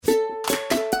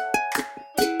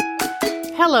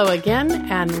Hello again,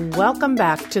 and welcome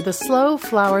back to the Slow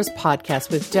Flowers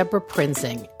Podcast with Deborah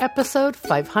Prinzing, episode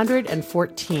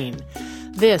 514.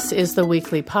 This is the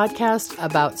weekly podcast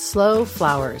about slow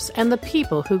flowers and the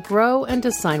people who grow and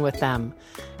design with them.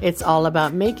 It's all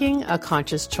about making a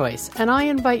conscious choice, and I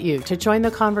invite you to join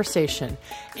the conversation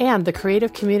and the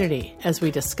creative community as we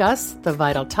discuss the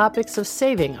vital topics of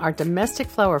saving our domestic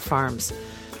flower farms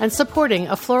and supporting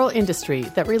a floral industry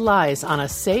that relies on a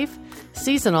safe,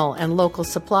 seasonal, and local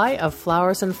supply of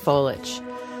flowers and foliage.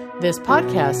 This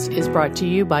podcast is brought to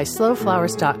you by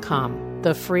slowflowers.com,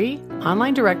 the free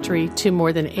online directory to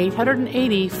more than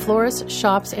 880 florists,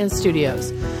 shops, and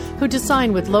studios who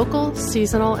design with local,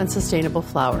 seasonal, and sustainable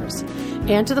flowers,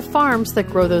 and to the farms that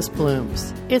grow those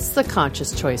blooms. It's the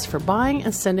conscious choice for buying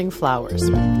and sending flowers.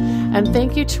 And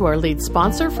thank you to our lead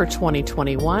sponsor for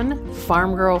 2021,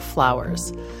 Farm Girl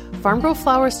Flowers. Farm Girl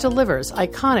Flowers delivers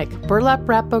iconic burlap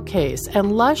wrap bouquets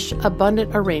and lush, abundant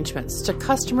arrangements to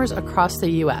customers across the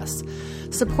U.S.,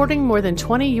 supporting more than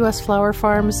 20 U.S. flower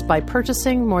farms by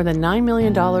purchasing more than $9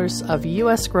 million of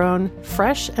U.S.-grown,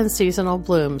 fresh and seasonal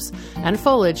blooms and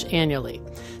foliage annually.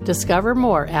 Discover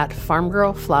more at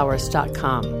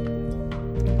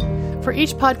farmgirlflowers.com. For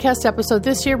each podcast episode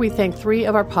this year, we thank three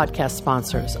of our podcast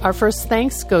sponsors. Our first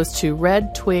thanks goes to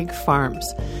Red Twig Farms.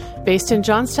 Based in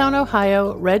Johnstown,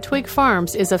 Ohio, Red Twig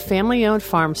Farms is a family-owned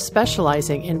farm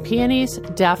specializing in peonies,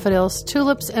 daffodils,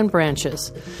 tulips, and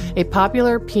branches, a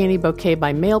popular peony bouquet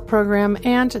by mail program,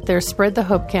 and their Spread the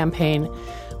Hope campaign,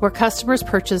 where customers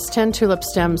purchase 10 tulip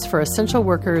stems for essential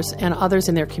workers and others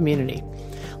in their community.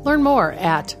 Learn more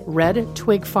at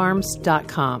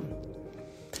redtwigfarms.com.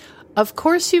 Of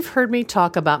course, you've heard me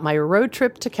talk about my road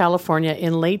trip to California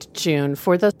in late June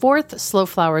for the 4th Slow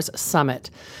Flowers Summit.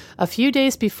 A few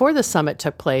days before the summit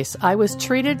took place, I was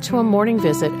treated to a morning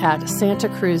visit at Santa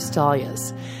Cruz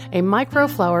Dahlias, a micro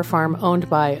flower farm owned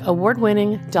by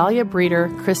award-winning dahlia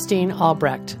breeder Christine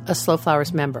Albrecht, a Slow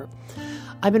Flowers member.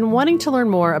 I've been wanting to learn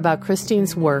more about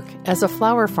Christine's work as a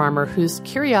flower farmer whose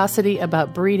curiosity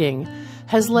about breeding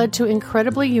has led to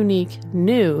incredibly unique,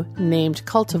 new named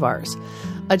cultivars,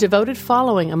 a devoted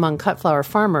following among cut flower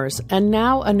farmers, and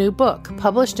now a new book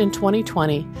published in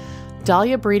 2020,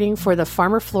 Dahlia Breeding for the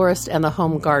Farmer Florist and the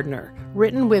Home Gardener,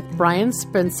 written with Brian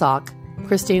Sprinsock,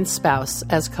 Christine's spouse,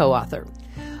 as co-author.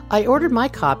 I ordered my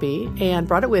copy and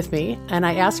brought it with me, and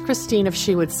I asked Christine if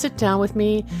she would sit down with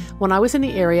me when I was in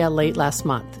the area late last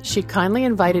month. She kindly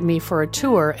invited me for a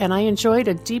tour, and I enjoyed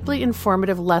a deeply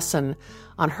informative lesson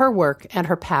on her work and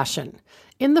her passion.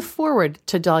 In the foreword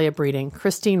to Dahlia Breeding,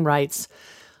 Christine writes,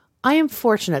 I am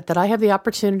fortunate that I have the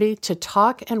opportunity to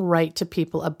talk and write to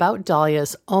people about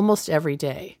dahlias almost every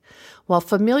day. While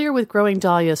familiar with growing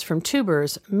dahlias from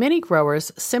tubers, many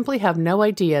growers simply have no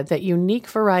idea that unique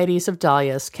varieties of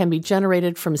dahlias can be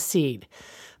generated from seed.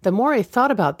 The more I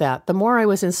thought about that, the more I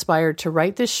was inspired to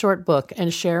write this short book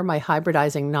and share my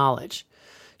hybridizing knowledge.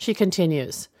 She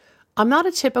continues, I'm not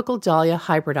a typical dahlia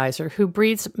hybridizer who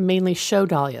breeds mainly show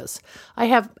dahlias. I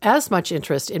have as much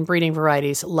interest in breeding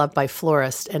varieties loved by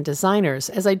florists and designers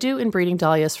as I do in breeding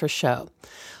dahlias for show.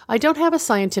 I don't have a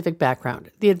scientific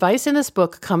background. The advice in this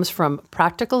book comes from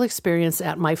practical experience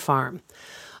at my farm.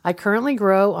 I currently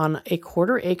grow on a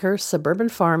quarter-acre suburban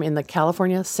farm in the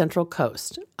California Central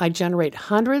Coast. I generate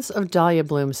hundreds of dahlia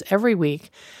blooms every week,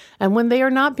 and when they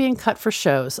are not being cut for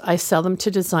shows, I sell them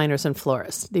to designers and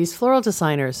florists. These floral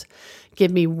designers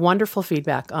give me wonderful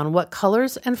feedback on what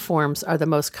colors and forms are the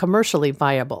most commercially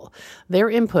viable.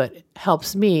 Their input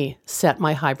helps me set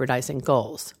my hybridizing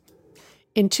goals.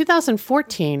 In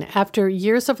 2014, after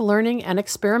years of learning and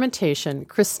experimentation,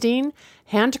 Christine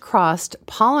hand-crossed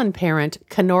pollen parent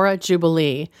Kenora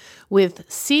Jubilee with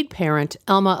seed parent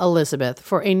Elma Elizabeth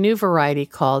for a new variety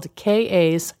called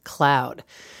K.A.'s Cloud.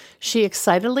 She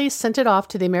excitedly sent it off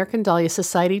to the American Dahlia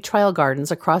Society trial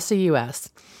gardens across the U.S.,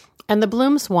 and the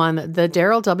blooms won the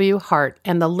Darrell W. Hart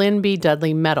and the Lynn B.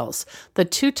 Dudley medals, the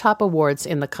two top awards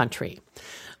in the country.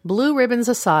 Blue ribbons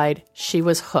aside, she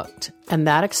was hooked, and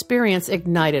that experience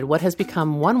ignited what has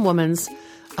become one woman's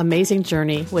amazing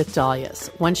journey with dahlias,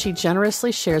 one she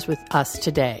generously shares with us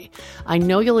today. I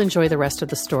know you'll enjoy the rest of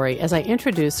the story as I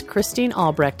introduce Christine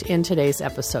Albrecht in today's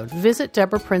episode. Visit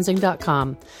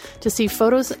DeborahPrinzing.com to see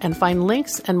photos and find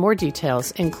links and more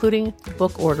details, including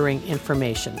book ordering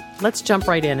information. Let's jump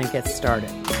right in and get started.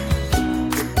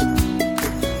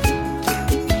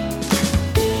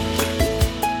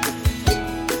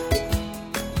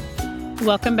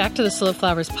 Welcome back to the Slow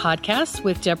Flowers Podcast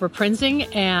with Deborah Prinzing,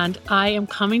 and I am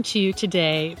coming to you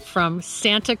today from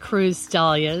Santa Cruz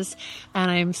Dahlias, and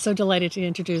I am so delighted to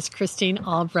introduce Christine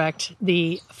Albrecht,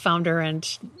 the founder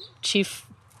and chief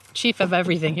of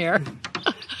everything here.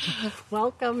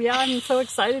 Welcome. Yeah, I'm so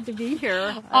excited to be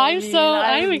here. I'm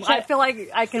excited. I feel like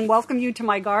I can welcome you to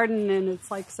my garden, and it's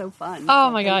like so fun. Oh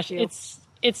so my gosh, you.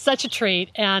 it's such a treat.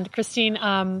 And Christine,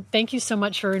 thank you so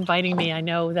much for inviting me. I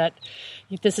know that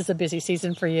this is a busy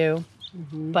season for you,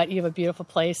 but you have a beautiful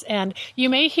place. And you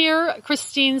may hear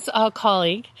Christine's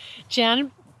colleague,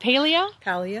 Jan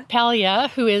Palia,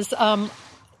 who is,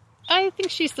 I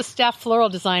think she's the staff floral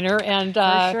designer. And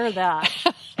for sure that.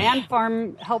 And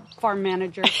farm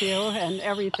manager too, and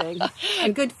everything.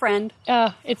 And good friend.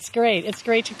 It's great. It's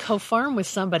great to co-farm with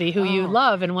somebody who you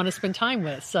love and want to spend time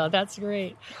with. So that's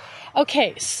great.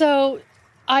 Okay, so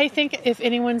I think if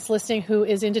anyone's listening who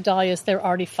is into dahlias, they're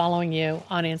already following you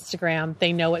on Instagram.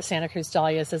 They know what Santa Cruz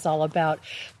Dahlias is all about.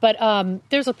 But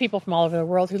there's people from all over the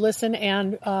world who listen,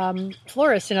 and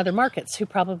florists in other markets who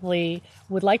probably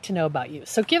would like to know about you.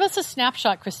 So give us a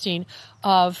snapshot, Christine,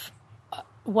 of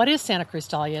what is Santa Cruz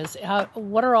Dahlias?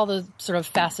 What are all the sort of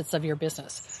facets of your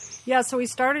business? Yeah, so we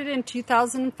started in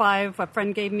 2005. A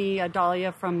friend gave me a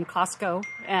dahlia from Costco,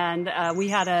 and we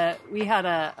had a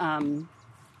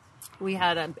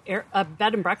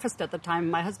bed and breakfast at the time.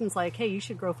 My husband's like, "Hey, you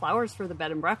should grow flowers for the bed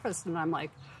and breakfast," and I'm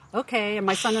like, "Okay." And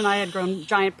my son and I had grown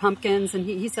giant pumpkins, and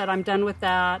he said, "I'm done with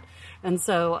that." And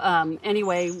so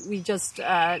anyway, we just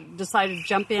decided to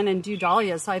jump in and do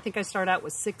dahlias. So I think I started out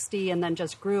with 60 and then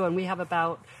just grew, and we have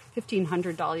about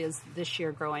 1,500 dahlias this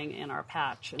year growing in our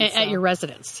patch. And at your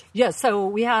residence? Yes. So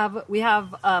we have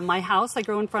my house. I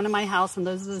grow in front of my house, and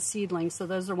those are the seedlings. So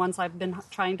those are ones I've been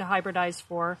trying to hybridize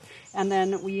for. And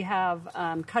then we have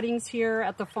cuttings here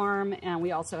at the farm, and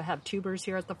we also have tubers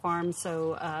here at the farm.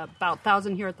 So about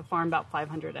 1,000 here at the farm, about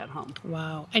 500 at home.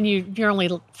 Wow. And you're only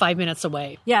 5 minutes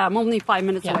away. Yeah, I'm only 5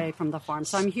 minutes away from the farm.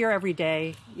 So I'm here every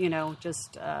day,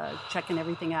 just checking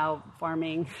everything out,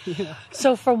 farming.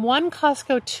 So from one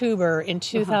Costco tuber in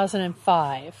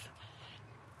 2005,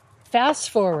 fast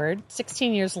forward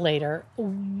 16 years later,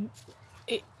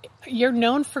 you're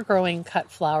known for growing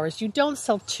cut flowers. You don't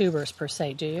sell tubers per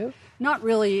se, do you? Not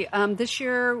really. This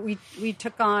year we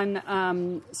took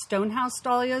on Stonehouse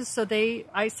dahlias, so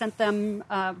I sent them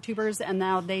tubers, and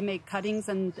now they make cuttings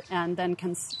and then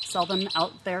can sell them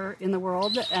out there in the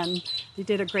world. And they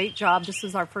did a great job. This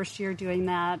is our first year doing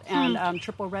that. And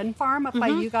Triple Wren Farm up by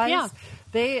you guys,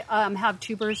 they have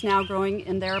tubers now growing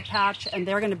in their patch, and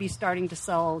they're going to be starting to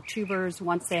sell tubers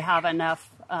once they have enough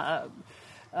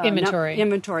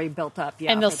inventory built up.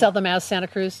 Yeah, and they'll sell them as Santa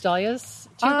Cruz Dahlias?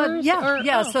 Tubers,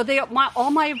 So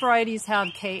all my varieties have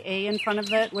KA in front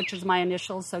of it, which is my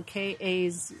initials. So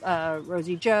KA's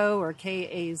Rosie Joe or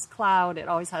KA's Cloud. It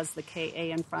always has the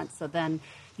KA in front. So then,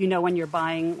 when you're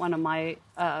buying one of my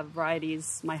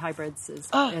varieties, my hybrids is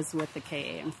with the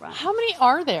KA in front. How many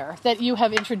are there that you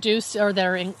have introduced, or that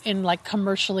are in like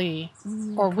commercially,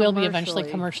 or will be eventually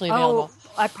commercially available?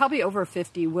 I probably over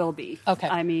 50 will be. Okay.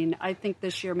 I mean, I think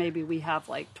this year maybe we have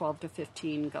like 12 to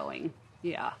 15 going.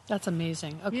 Yeah. That's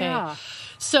amazing. Okay. Yeah.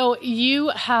 So you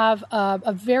have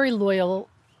a very loyal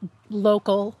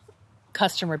local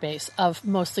customer base of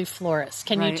mostly florists.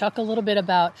 Can you talk a little bit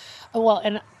about,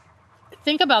 and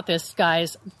think about this,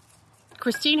 guys.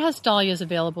 Christine has dahlias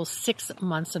available 6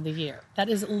 months of the year. That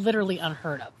is literally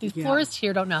unheard of. These florists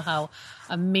here don't know how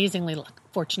amazingly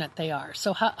fortunate they are.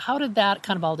 So how did that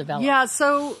kind of all develop? Yeah,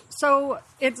 so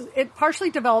it partially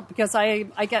developed because I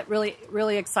get really,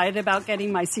 really excited about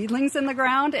getting my seedlings in the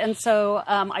ground. And so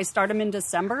I start them in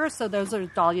December. So those are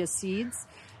dahlia seeds.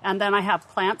 And then I have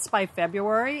plants by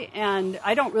February. And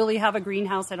I don't really have a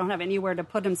greenhouse. I don't have anywhere to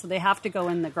put them. So they have to go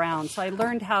in the ground. So I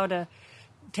learned how to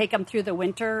take them through the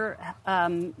winter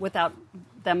without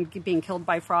them being killed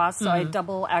by frost. So I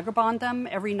double agribond them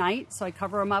every night. So I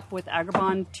cover them up with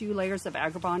agribond, 2 layers of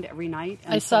agribond every night.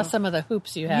 And I saw some of the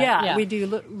hoops you have. Yeah, we do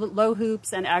low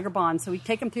hoops and agribond. So we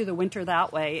take them through the winter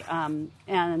that way.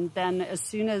 And then as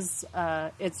soon as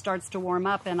it starts to warm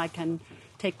up and I can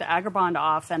take the agribond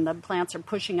off and the plants are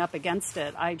pushing up against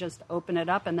it, I just open it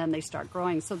up and then they start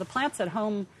growing. So the plants at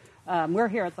home, we're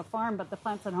here at the farm, but the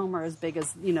plants at home are as big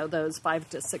as, those 5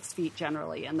 to 6 feet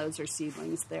generally, and those are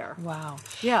seedlings there. Wow.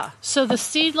 Yeah. So the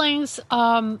seedlings,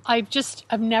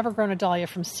 I've never grown a dahlia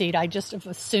from seed. I just have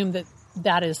assumed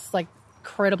that is like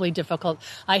incredibly difficult.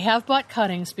 I have bought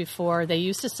cuttings before. They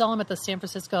used to sell them at the San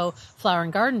Francisco Flower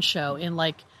and Garden Show in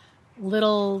like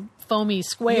little foamy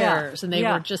squares, and they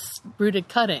were just rooted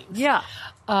cuttings. Yeah.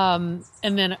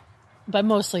 But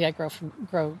mostly I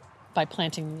grow by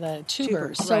planting the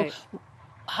tubers. So right.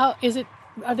 How is it?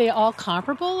 Are they all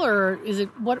comparable, or is it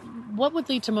what would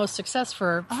lead to most success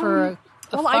for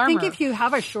Well, farmer. I think if you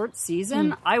have a short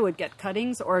season, I would get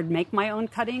cuttings or make my own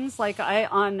cuttings. Like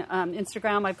on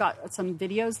Instagram, I've got some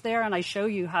videos there, and I show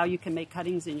you how you can make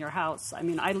cuttings in your house. I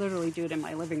mean, I literally do it in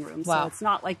my living room. Wow. So it's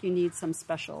not like you need some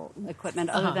special equipment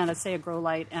other than, say, a grow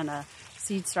light and a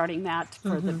seed starting mat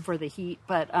for the heat.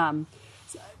 But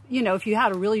if you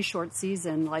had a really short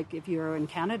season, like if you're in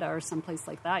Canada or someplace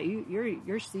like that,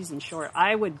 your season's short.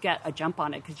 I would get a jump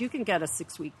on it because you can get a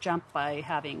 6-week jump by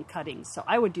having cuttings. So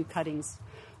I would do cuttings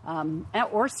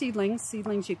or seedlings.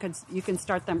 Seedlings, you can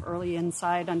start them early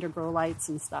inside under grow lights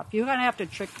and stuff. You're going to have to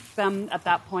trick them at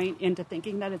that point into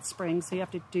thinking that it's spring. So you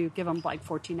have to give them like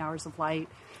 14 hours of light.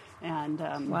 And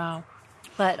wow.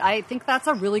 But I think that's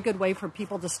a really good way for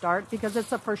people to start because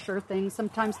it's a for sure thing.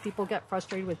 Sometimes people get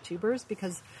frustrated with tubers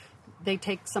because they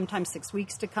take sometimes 6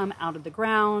 weeks to come out of the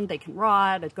ground. They can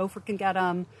rot. A gopher can get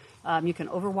them. You can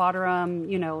overwater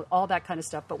them, all that kind of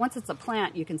stuff. But once it's a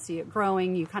plant, you can see it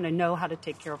growing. You kind of know how to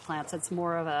take care of plants. It's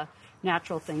more of a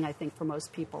natural thing, I think, for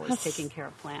most people is taking care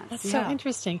of plants. That's so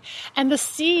interesting. And the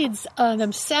seeds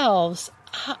themselves,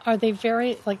 are they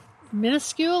very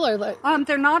minuscule or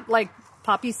they're not like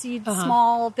poppy seeds,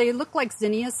 small. They look like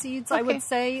zinnia seeds, I would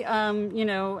say. And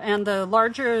the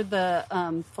larger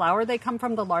the flower they come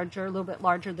from, a little bit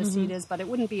larger the seed is, but it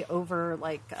wouldn't be over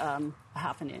like a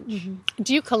half an inch.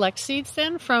 Do you collect seeds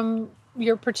then from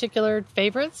your particular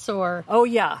favorites or? Oh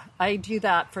yeah, I do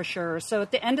that for sure. So at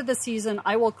the end of the season,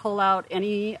 I will cull out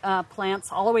any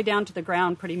plants all the way down to the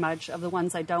ground pretty much of the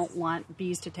ones I don't want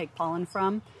bees to take pollen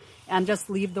from. And just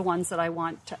leave the ones that I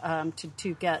want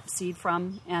to get seed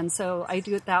from. And so I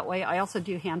do it that way. I also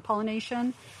do hand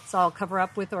pollination. So I'll cover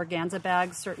up with organza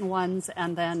bags, certain ones,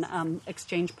 and then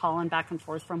exchange pollen back and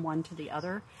forth from one to the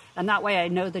other. And that way I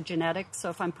know the genetics. So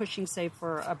if I'm pushing, say,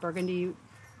 for a burgundy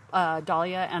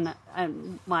dahlia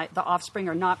and the offspring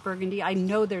are not burgundy, I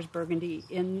know there's burgundy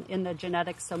in the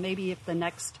genetics. So maybe if the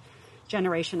next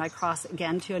generation I cross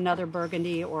again to another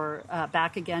burgundy or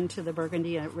back again to the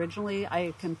burgundy originally,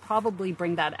 I can probably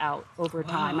bring that out over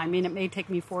time. I mean, it may take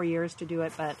me 4 years to do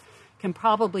it, but can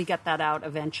probably get that out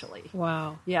eventually.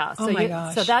 Wow. Yeah. So,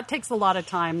 gosh. So that takes a lot of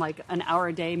time, like an hour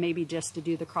a day, maybe just to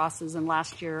do the crosses. And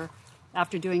last year,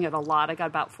 after doing it a lot, I got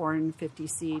about 450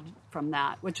 seed from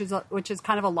that, which is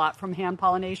kind of a lot from hand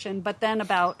pollination. But then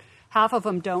about half of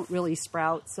them don't really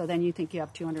sprout, so then you think you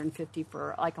have 250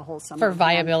 for like a whole summer. For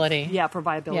viability. Yeah, for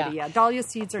viability, yeah. Dahlia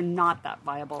seeds are not that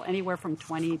viable, anywhere from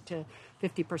 20 to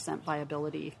 50%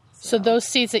 viability. So those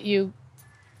seeds that you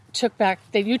took back,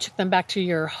 you took them back to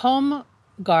your home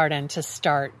garden to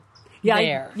start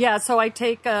there. So I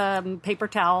take paper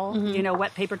towel,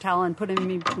 wet paper towel, and put them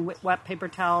in wet paper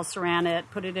towel, saran it,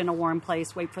 put it in a warm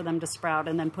place, wait for them to sprout,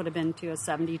 and then put them into a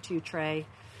 72 tray.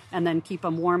 And then keep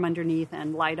them warm underneath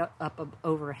and light up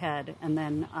overhead. And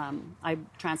then I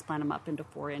transplant them up into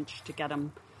 4-inch to get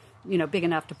them, big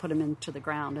enough to put them into the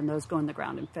ground. And those go in the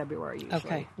ground in February usually.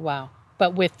 Okay, wow.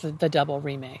 But with the double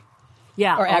remay.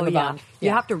 Yeah. Or Agribond. Yeah. Yeah. You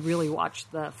have to really watch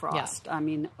the frost. Yeah. I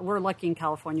mean, we're lucky in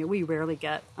California. We rarely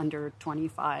get under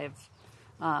 25.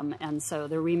 And so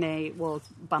the remay will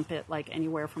bump it like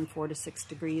anywhere from 4 to 6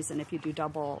 degrees. And if you do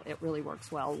double, it really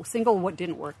works well. Single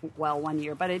didn't work well one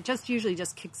year, but it usually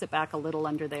just kicks it back a little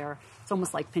under there. It's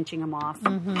almost like pinching them off.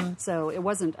 So it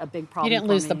wasn't a big problem. You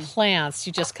didn't lose the plants.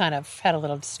 You just kind of had a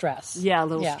little stress. Yeah, a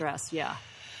little stress. Yeah.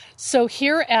 So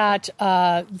here at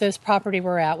this property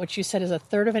we're at, which you said is a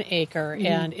third of an acre,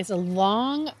 and it's a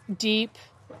long, deep,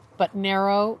 but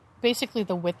narrow, basically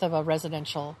the width of a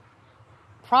residential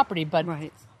property, but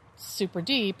super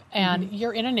deep, and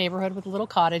you're in a neighborhood with little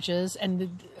cottages,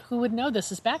 and who would know this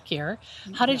is back here?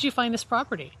 How did you find this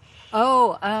property?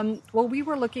 Well, we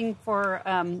were looking for,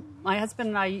 my husband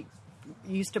and I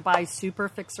used to buy super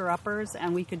fixer-uppers,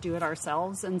 and we could do it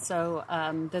ourselves, and so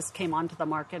this came onto the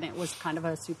market. It was kind of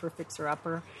a super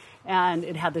fixer-upper, and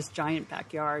it had this giant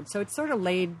backyard, so it sort of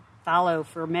laid fallow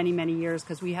for many, many years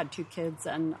because we had 2 kids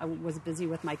and I was busy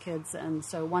with my kids. And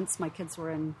so once my kids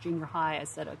were in junior high, I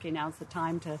said, okay, now's the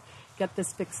time to get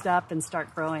this fixed up and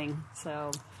start growing. So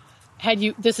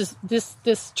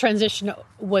this transition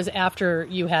was after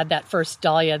you had that first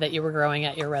dahlia that you were growing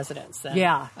at your residence then?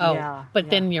 Yeah. But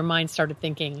then your mind started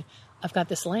thinking, I've got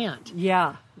this land.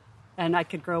 Yeah. And I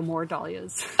could grow more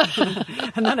dahlias.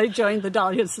 And then I joined the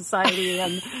Dahlia Society,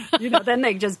 and, then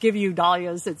they just give you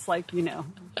dahlias. It's like,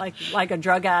 like a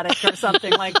drug addict or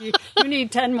something. Like you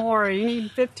need 10 more, you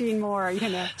need 15 more,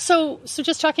 So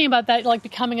just talking about that, like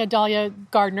becoming a dahlia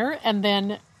gardener and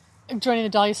then joining the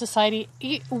Dahlia Society,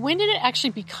 when did it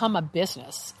actually become a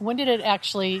business? When did it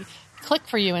actually click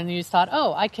for you and you thought,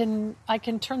 oh, I can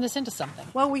turn this into something?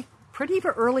 Well, pretty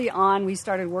early on, we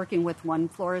started working with one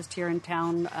florist here in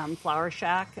town, Flower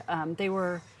Shack. They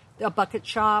were a bucket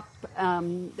shop.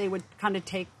 They would kind of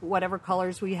take whatever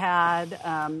colors we had.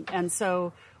 And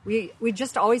so we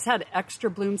just always had extra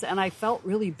blooms, and I felt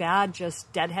really bad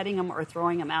just deadheading them or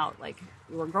throwing them out. Like,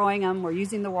 we were growing them, we're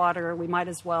using the water, we might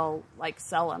as well like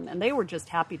sell them. And they were just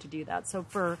happy to do that. So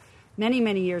for many,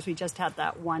 many years, we just had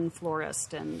that one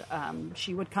florist, and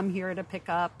she would come here to pick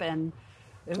up, and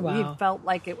we felt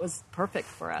like it was perfect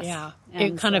for us. Yeah, and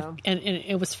it kind of, and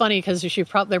it was funny because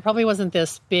there probably wasn't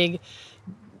this big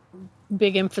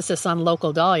emphasis on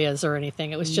local dahlias or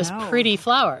anything. It was just pretty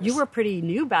flowers. You were pretty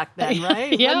new back then,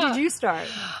 right? Yeah. When did you start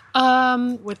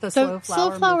with the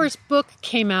Slow Flowers book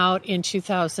came out in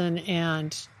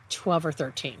 2012 or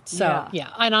 13. So yeah,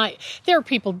 and there are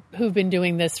people who've been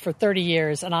doing this for 30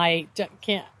 years, and I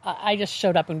just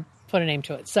showed up and put a name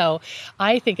to it. So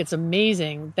I think it's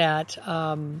amazing that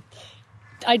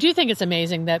I do think it's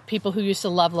amazing that people who used to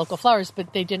love local flowers,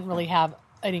 but they didn't really have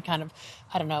any kind of,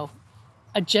 I don't know,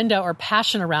 agenda or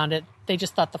passion around it. They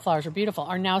just thought the flowers were beautiful,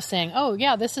 are now saying, oh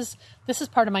yeah, this is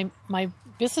part of my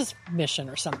business mission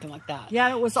or something like that.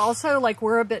 Yeah, it was also like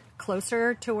we're a bit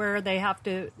closer to where they have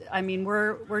to, I mean,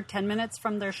 we're 10 minutes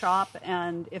from their shop,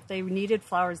 and if they needed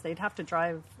flowers, they'd have to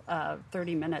drive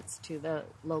 30 minutes to the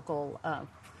local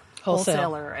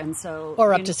wholesaler, and so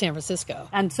or up to San Francisco.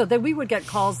 And so then we would get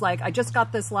calls like, I just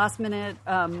got this last minute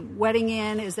wedding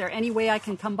in. Is there any way I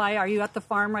can come by? Are you at the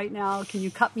farm right now? Can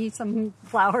you cut me some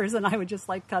flowers? And I would just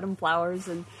like cut them flowers,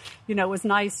 and it was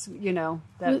nice,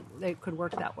 that they could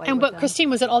work that way. And but Christine,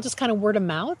 was it all just kind of word of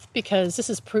mouth? Because this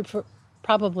is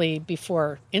probably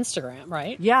before Instagram,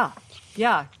 right? Yeah.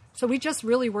 So we just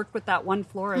really worked with that one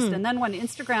florist, and then when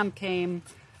Instagram came.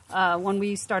 When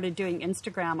we started doing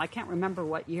Instagram, I can't remember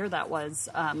what year that was.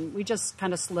 We just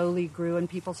kind of slowly grew, and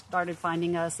people started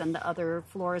finding us and the other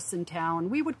florists in town.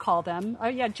 We would call them.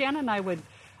 Jan and I would,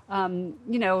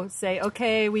 say,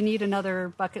 okay, we need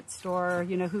another bucket store.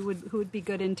 Who would be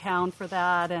good in town for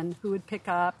that, and who would pick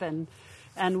up, and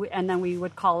then we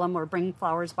would call them or bring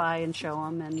flowers by and show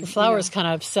them. And your flowers kind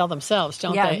of sell themselves,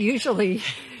 don't they? Yeah, usually.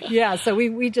 Yeah, so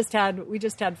we just had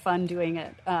fun doing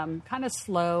it. Kind of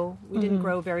slow. We didn't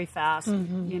grow very fast,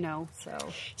 So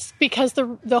because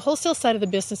the wholesale side of the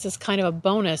business is kind of a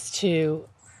bonus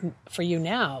for you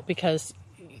now, because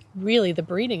really the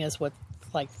breeding is what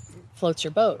like floats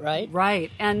your boat, right?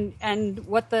 Right, and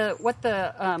what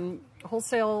the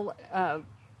wholesale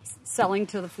selling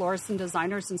to the florists and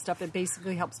designers and stuff, it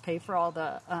basically helps pay for all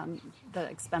the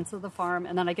expense of the farm.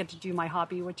 And then I get to do my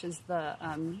hobby, which is the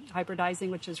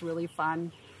hybridizing, which is really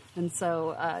fun. And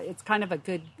so it's kind of a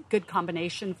good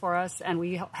combination for us. And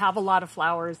we have a lot of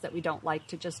flowers that we don't like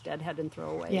to just deadhead and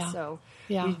throw away. Yeah. So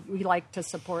yeah. we like to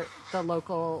support the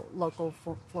local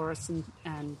florists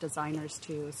and designers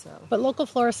too. So, but local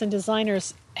florists and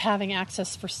designers having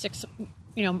access for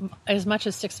as much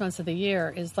as 6 months of the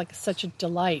year is like such a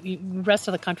delight. The rest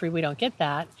of the country, we don't get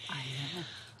that.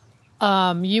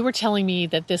 I know. You were telling me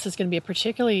that this is going to be a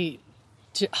particularly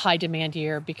high demand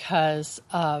year because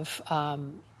of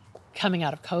coming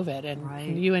out of COVID,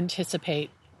 and you anticipate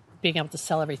being able to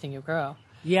sell everything you grow.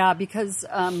 Yeah, because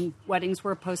weddings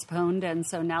were postponed, and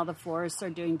so now the florists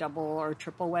are doing double or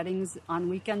triple weddings on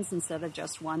weekends instead of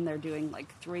just one. They're doing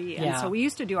like 3. And so we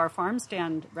used to do our farm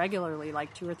stand regularly,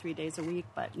 like 2 or 3 days a week,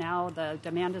 but now the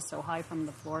demand is so high from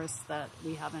the florists that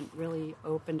we haven't really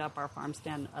opened up our farm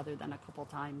stand other than a couple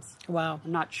times. Wow.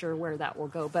 I'm not sure where that will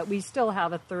go, but we still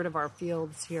have a third of our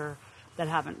fields here that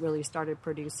haven't really started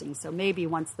producing. So maybe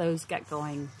once those get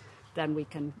going, then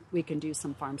we can do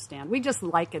some farm stand. We just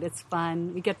like it. It's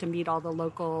fun. We get to meet all the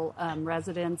local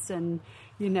residents, and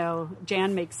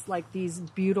Jan makes like these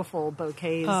beautiful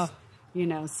bouquets.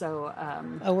 So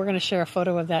we're going to share a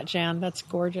photo of that, Jan. That's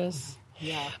gorgeous.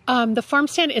 Yeah. The farm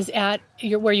stand is at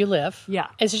where you live. Yeah.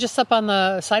 Is it just up on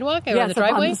the sidewalk or the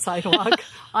driveway? On the sidewalk,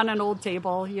 on an old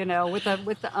table, with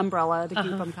the umbrella to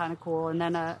keep them kind of cool, and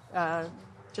then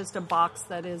just a box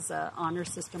that is a honor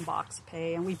system box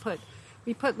pay, and we put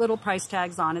little price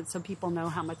tags on it so people know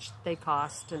how much they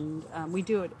cost. And we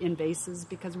do it in vases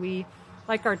because we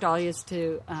like our dahlias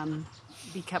to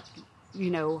be kept,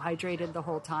 hydrated the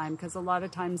whole time. Because a lot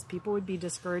of times people would be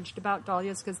discouraged about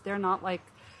dahlias because they're not like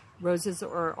roses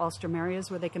or alstroemerias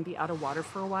where they can be out of water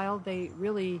for a while. They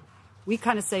really we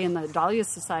kind of say in the Dahlia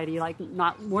Society, like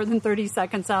not more than 30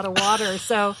 seconds out of water.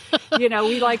 So,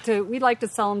 we like to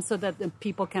sell them so that the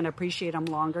people can appreciate them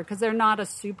longer, because they're not a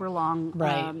super long,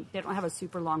 they don't have a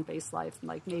super long base life,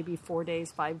 like maybe 4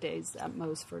 days, 5 days at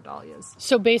most for dahlias.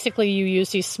 So basically you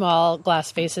use these small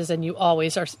glass vases, and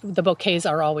the bouquets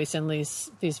are always in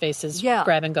these vases,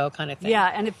 grab and go kind of thing.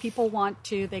 Yeah, and if people want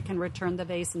to, they can return the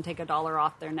vase and take $1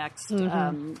 off their next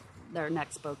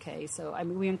bouquet. So,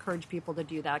 we encourage people to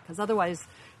do that, because otherwise,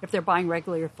 if they're buying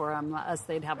regularly from us,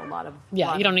 they'd have a lot of...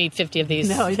 Yeah, you don't need 50 of these.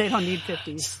 No, they don't need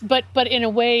 50. But in a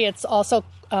way, it's also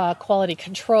quality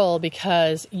control,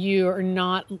 because you're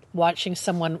not watching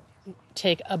someone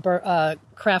take a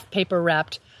craft paper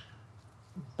wrapped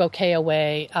bouquet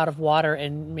away out of water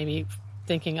and maybe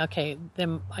thinking, okay,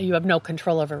 then you have no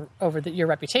control over your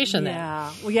reputation then.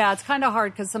 Yeah, it's kind of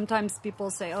hard, because sometimes people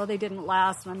say, oh, they didn't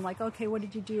last. And I'm like, okay, what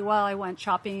did you do? Well, I went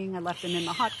shopping. I left them in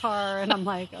the hot car. And I'm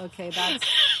like, okay,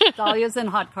 dahlias and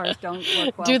hot cars don't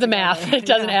work well Do the together. math. It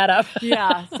doesn't add up.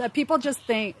 Yeah. So people just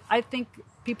think, I think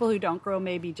people who don't grow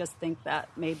maybe just think that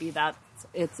maybe that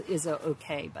is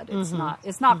okay, but it's not.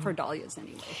 It's not for dahlias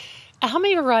anyway. How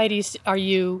many varieties are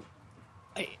you...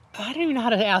 I don't even know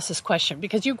how to ask this question,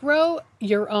 because you grow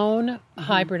your own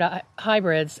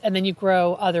hybrids, and then you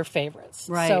grow other favorites.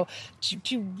 Right. So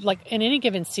do you, like, in any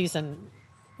given season,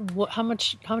 how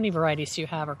many varieties do you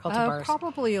have, or cultivars?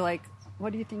 Probably like,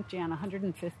 what do you think, Jan?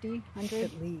 150? 100?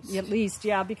 At least. At least,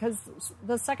 yeah, because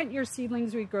the second year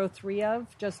seedlings we grow 3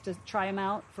 of just to try them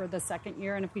out for the second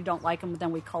year. And if we don't like them,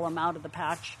 then we cull them out of the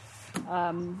patch.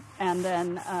 And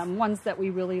then ones that we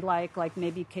really like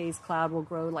maybe Kay's Cloud, will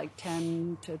grow like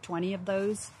 10 to 20 of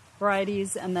those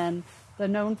varieties. And then the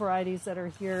known varieties that are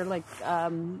here, like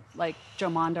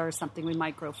Jomanda or something, we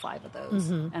might grow 5 of those.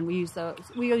 And we use those.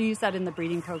 We'll use that in the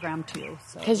breeding program too.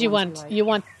 Because you want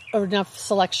enough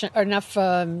selection, or enough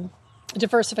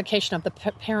diversification of the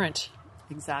parent.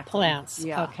 Exactly. Plants.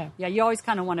 Yeah. Okay. Yeah, you always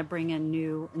kind of want to bring in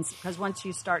new, because once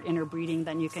you start interbreeding,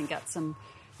 then you can get some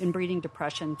inbreeding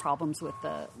depression problems with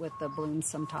the blooms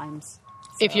sometimes.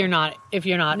 So If you're not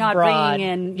broad,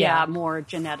 bringing in more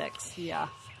genetics. Yeah.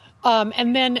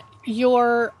 And then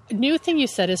your new thing you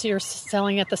said is you're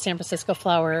selling at the San Francisco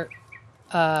Flower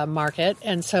Market,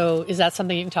 and so is that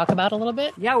something you can talk about a little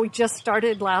bit? Yeah, we just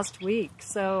started last week.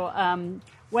 So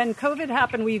when COVID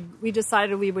happened, we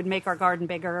decided we would make our garden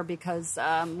bigger, because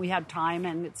we had time,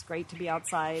 and it's great to be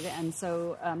outside. And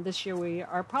so this year we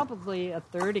are probably a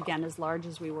third again as large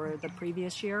as we were the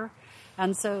previous year.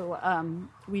 And so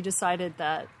we decided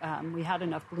that we had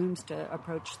enough blooms to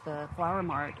approach the Flower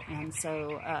Mart. And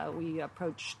so we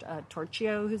approached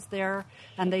Torchio, who's there,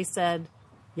 and they said,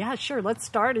 yeah, sure, let's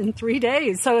start in 3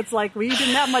 days. So it's like we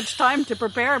didn't have much time to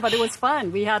prepare, but it was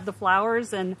fun. We had the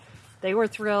flowers, and they were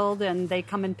thrilled, and they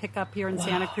come and pick up here in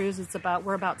Santa Cruz.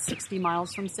 We're about 60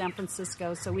 miles from San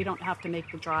Francisco, so we don't have to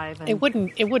make the drive. And it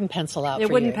wouldn't pencil out.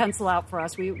 It wouldn't pencil out for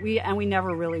us. We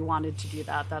never really wanted to do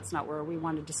that. That's not where we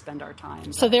wanted to spend our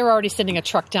time. So they were already sending a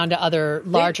truck down to other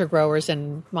larger growers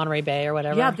in Monterey Bay or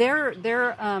whatever. Yeah,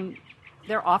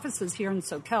 their office is here in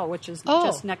Soquel, which is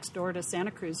just next door to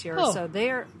Santa Cruz here. So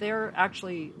they're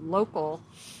actually local.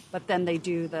 But then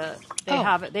they've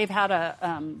had a,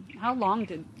 how long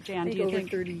did, Jan, do you think?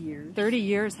 30 years. 30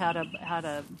 years had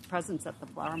a presence at the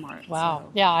Flower Mart. Wow.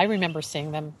 So. Yeah, I remember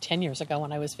seeing them 10 years ago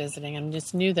when I was visiting, and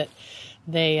just knew that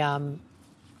they,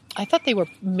 I thought they were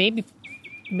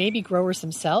maybe growers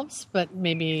themselves, but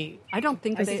maybe... I don't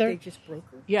think they just broker.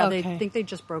 Yeah, okay. they think they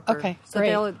just broker. Okay, so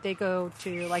great. they go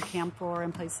to like Camphor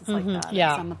and places like that,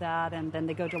 yeah. some of that, and then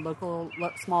they go to local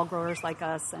small growers like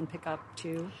us and pick up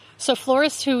too. So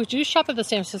florists who do shop at the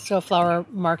San Francisco Flower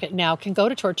Market now can go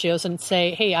to Torchio's and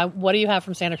say, hey, what do you have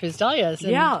from Santa Cruz Dahlias?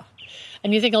 And,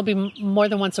 and you think it'll be more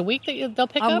than once a week that they'll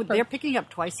pick up? Or? They're picking up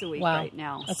twice a week right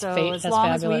now. That's so that's as long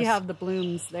fabulous. as we have the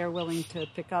blooms, they're willing to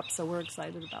pick up. So we're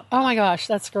excited about that. Oh my gosh,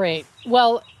 that's great.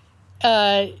 Well,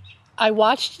 I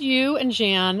watched you and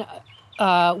Jan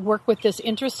work with this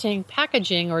interesting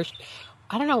packaging, or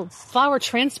I don't know, flower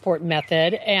transport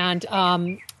method.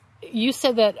 And you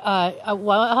said that,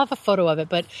 well, I'll have a photo of it,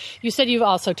 but you said you've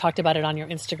also talked about it on your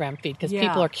Instagram feed because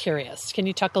people are curious. Can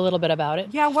you talk a little bit about it?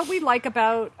 Yeah, what we like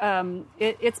about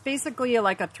it's basically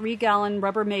like a 3-gallon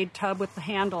Rubbermaid tub with the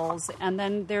handles, and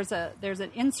then there's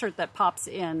an insert that pops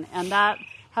in, and that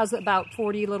has about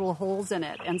 40 little holes in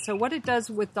it. And so what it does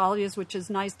with dahlias, which is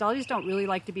nice, dahlias don't really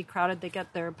like to be crowded.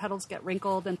 Their petals get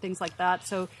wrinkled and things like that.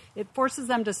 So it forces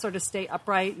them to sort of stay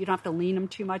upright. You don't have to lean them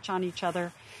too much on each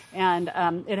other. And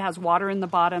it has water in the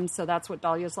bottom, so that's what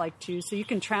dahlias like too. So you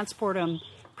can transport them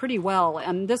pretty well.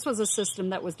 And this was a system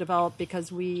that was developed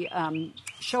because we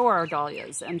show our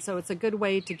dahlias. And so it's a good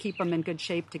way to keep them in good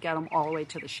shape to get them all the way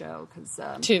to the show.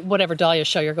 To whatever dahlia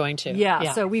show you're going to.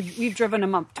 Yeah, so we've driven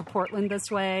them up to Portland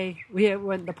this way. We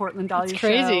went the Portland Dahlia That's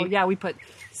crazy. Show. Yeah, we put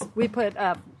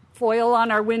foil on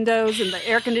our windows and the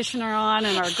air conditioner on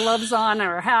and our gloves on and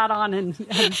our hat on and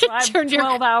drive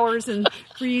 12 hours and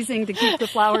freezing to keep the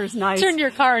flowers nice. Turned your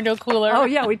car into a cooler. Oh,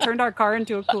 yeah, we turned our car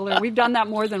into a cooler. We've done that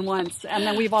more than once. And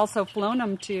then we've also flown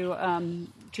them to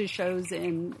shows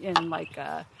in like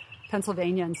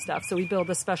Pennsylvania and stuff. So we build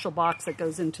a special box that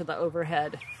goes into the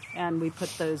overhead and we put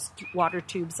those water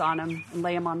tubes on them and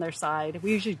lay them on their side. We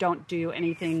usually don't do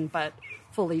anything but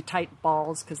fully tight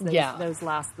balls because those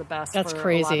last the best. That's for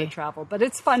crazy. A lot of travel. But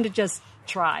it's fun to just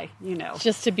try,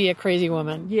 Just to be a crazy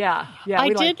woman. Yeah.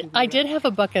 I did have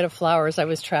a bucket of flowers I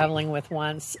was traveling with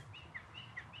once,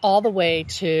 all the way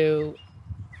to,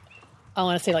 I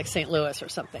want to say like St. Louis or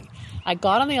something. I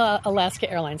got on the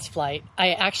Alaska Airlines flight.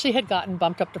 I actually had gotten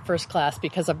bumped up to first class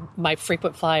because of my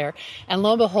frequent flyer. And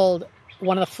lo and behold,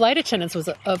 one of the flight attendants was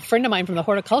a friend of mine from the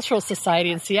Horticultural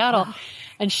Society in Seattle.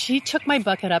 And she took my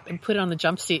bucket up and put it on the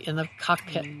jump seat in the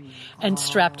cockpit and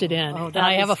strapped it in. And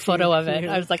I have a photo of it.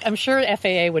 I was like, I'm sure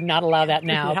FAA would not allow that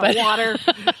now. But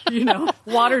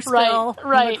water spill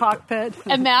in the cockpit.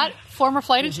 And that former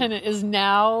flight attendant is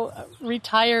now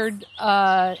retired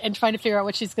and trying to figure out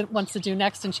what she wants to do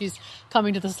next. And she's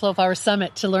coming to the Slow Flower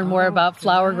Summit to learn more about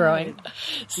flower growing.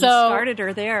 So you started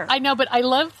her there. I know, but I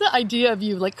love the idea of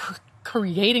you like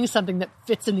creating something that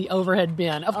fits in the overhead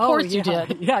bin. Of course you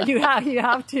did. Yeah, you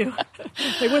have to.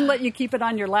 They wouldn't let you keep it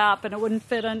on your lap, and it wouldn't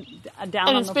fit down on the floor.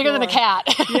 And it's bigger than a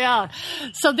cat. Yeah.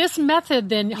 So this method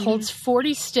then holds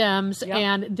 40 stems,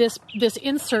 and this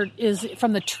insert is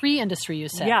from the tree industry, you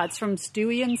said. Yeah, it's from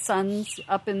Stewie and Sons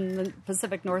up in the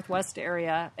Pacific Northwest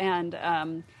area,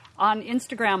 and on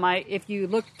Instagram, if you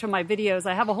look to my videos,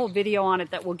 I have a whole video on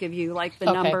it that will give you like the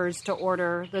numbers to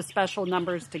order, the special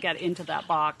numbers to get into that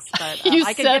box. But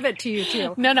I can give it to you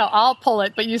too. No, I'll pull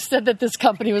it. But you said that this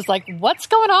company was like, what's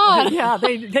going on? Yeah,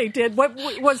 they did. What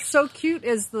was so cute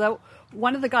is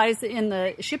one of the guys in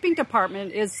the shipping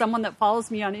department is someone that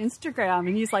follows me on Instagram,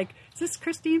 and he's like, "Is this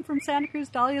Christine from Santa Cruz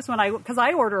Dahlias?" Because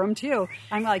I order them too.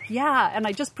 I'm like, "Yeah," and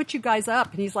I just put you guys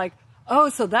up, and he's like, "Oh,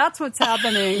 so that's what's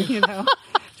happening,"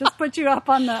 Just put you up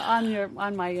on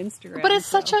my Instagram. But it's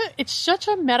such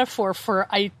a metaphor for,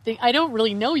 I think, I don't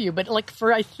really know you, but like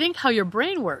for I think how your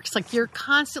brain works. Like you're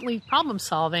constantly problem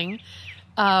solving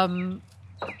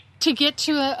to get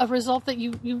to a result that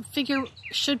you figure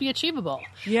should be achievable.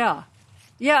 Yeah.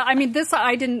 Yeah, I mean,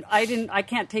 I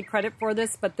can't take credit for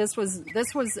this, but this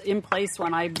was in place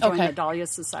when I joined the Dahlia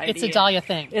Society. It's a Dahlia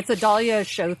thing. It's a Dahlia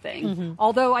show thing. Mm-hmm.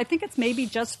 Although I think it's maybe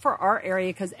just for our area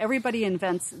because everybody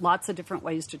invents lots of different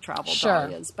ways to travel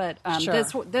dahlias. But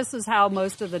this is how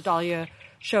most of the Dahlia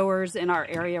showers in our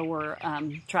area were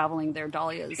traveling their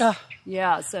dahlias.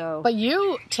 Yeah, so. But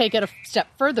you take it a step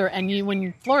further, and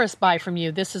when florists buy from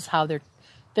you, this is how they're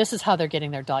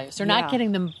getting their dahlias. They're not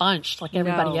getting them bunched like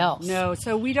everybody else. No,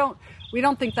 so we don't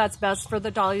think that's best for the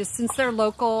dahlias. Since they're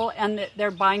local and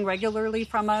they're buying regularly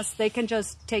from us, they can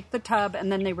just take the tub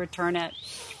and then they return it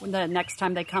when the next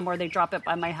time they come, or they drop it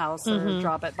by my house or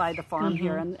drop it by the farm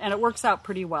here. And it works out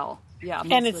pretty well,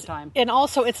 most of the time. And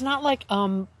also, it's not like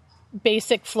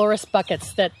basic florist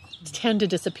buckets that tend to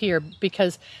disappear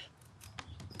because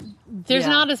there's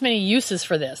not as many uses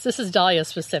for this. This is Dahlia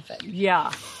specific.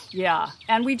 Yeah.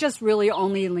 And we just really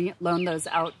only loan those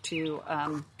out to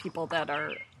people that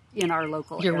are in our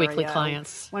local area. Your weekly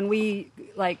clients. When we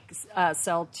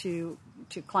sell to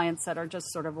clients that are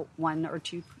just sort of a 1 or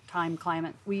 2 time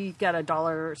client, we get a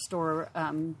dollar store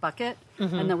bucket,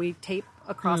 and then we tape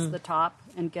across the top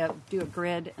and do a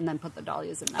grid and then put the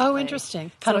dahlias in that way.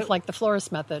 Interesting. Kind of like the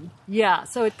florist method. Yeah,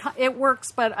 so it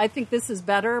works, but I think this is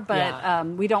better, but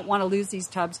we don't want to lose these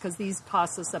tubs because these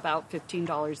cost us about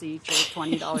 $15 each or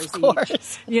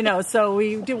 $20 each. So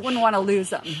we wouldn't want to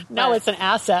lose them. No, it's an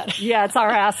asset. Yeah, it's our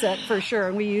asset for sure,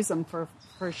 and we use them for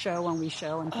show when we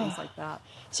show and things like that.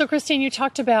 So, Christine, you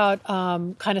talked about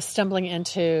kind of stumbling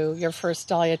into your first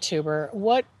dahlia tuber.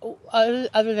 What,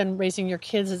 other than raising your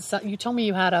kids, you told me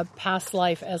you had a past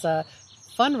life as a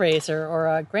fundraiser or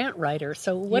a grant writer.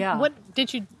 So,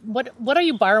 what are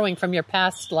you borrowing from your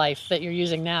past life that you're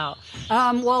using now?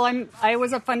 Well, I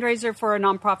was a fundraiser for a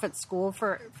nonprofit school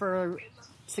for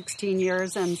 16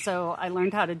 years, and so I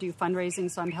learned how to do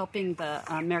fundraising. So I'm helping the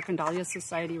American Dahlia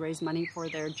Society raise money for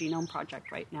their genome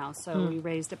project right now. So we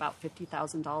raised about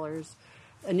 $50,000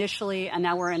 initially, and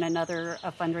now we're in another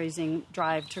fundraising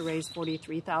drive to raise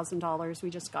 $43,000. We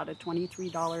just got a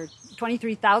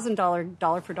 $23,000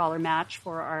 dollar for dollar match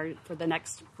for the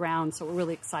next round, so we're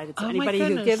really excited. So anybody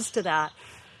who gives to that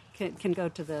can go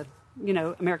to the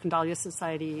American Dahlia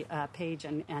Society page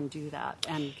and do that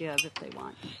and give if they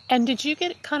want. And did you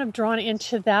get kind of drawn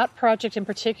into that project in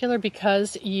particular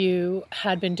because you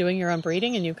had been doing your own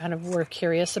breeding and you kind of were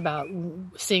curious about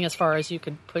seeing as far as you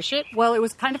could push it? Well, it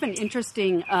was kind of an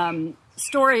interesting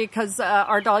story because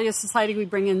our Dahlia Society, we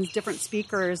bring in different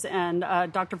speakers, and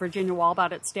Dr. Virginia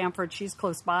Walbot at Stanford, she's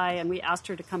close by, and we asked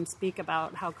her to come speak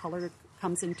about how color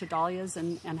comes into dahlias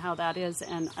and how that is.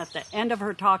 And at the end of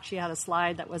her talk, she had a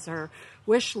slide that was her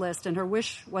wish list, and her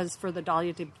wish was for the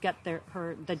dahlia to get the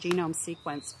genome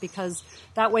sequence, because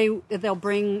that way they'll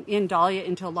bring in dahlia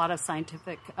into a lot of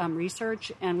scientific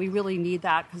research, and we really need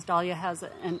that because dahlia has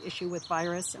an issue with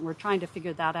virus, and we're trying to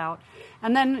figure that out.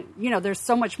 And then, there's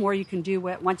so much more you can do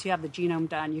once you have the genome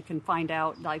done. You can find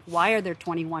out, like, why are there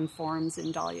 21 forms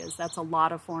in dahlias? That's a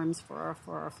lot of forms for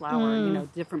a flower,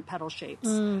 different petal shapes.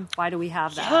 Why do we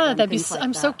have that? Yeah,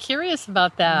 I'm so curious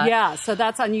about that. Yeah, so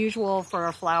that's unusual for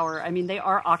a flower. I mean, they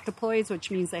are octoploids,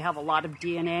 which means they have a lot of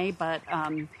DNA, but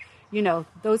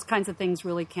those kinds of things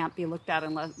really can't be looked at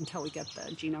until we get the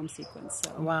genome sequence.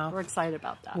 So we're excited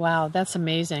about that. Wow, that's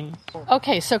amazing.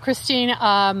 Okay, so Christine,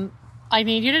 I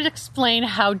need you to explain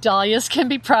how dahlias can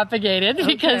be propagated,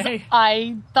 because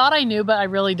I thought I knew, but I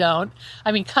really don't.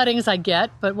 I mean, cuttings I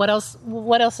get, but what else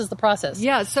is the process?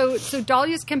 Yeah, so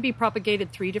dahlias can be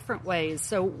propagated 3 different ways.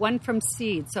 So one from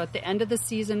seed. So at the end of the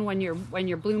season, when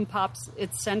your bloom pops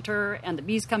its center and the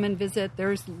bees come and visit,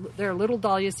 there are little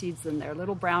dahlia seeds in there,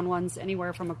 little brown ones,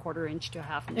 anywhere from 1/4 inch to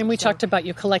 1/2 inch. And we talked about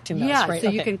you collecting those, right? Yeah, so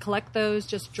you can collect those,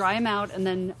 just dry them out, and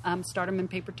then start them in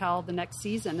paper towel the next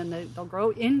season, and they'll grow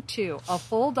into a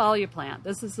full dahlia plant.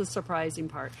 This is the surprising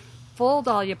part. Full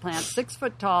dahlia plant, 6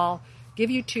 foot tall, give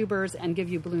you tubers and give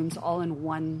you blooms all in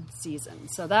one season.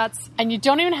 So and you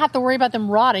don't even have to worry about them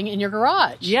rotting in your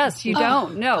garage. Yes, you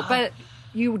don't. No, but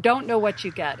you don't know what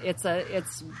you get.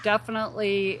 It's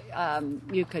definitely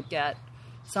you could get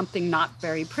something not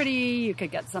very pretty. You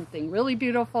could get something really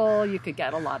beautiful. You could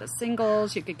get a lot of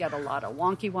singles. You could get a lot of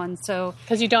wonky ones. So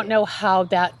because you don't know how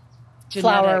that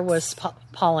flower was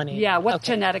pollinated. Yeah, what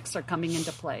genetics are coming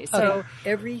into play. So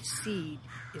every seed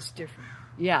is different.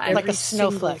 Yeah, like a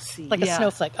snowflake. Like a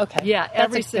snowflake. Okay. Yeah,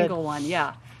 every single one.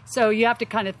 Yeah. So you have to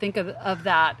kind of think of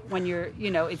that when you're,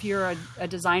 if you're a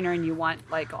designer and you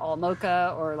want like all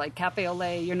mocha or like cafe au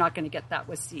lait, you're not going to get that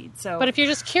with seed. So, but if you're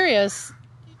just curious,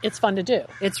 it's fun to do.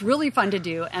 It's really fun to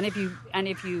do, and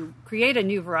if you create a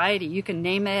new variety, you can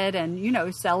name it and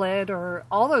sell it or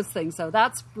all those things. So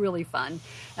that's really fun.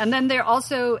 And then they're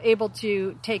also able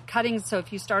to take cuttings. So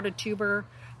if you start a tuber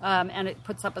and it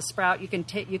puts up a sprout, you can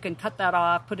cut that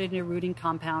off, put it in a rooting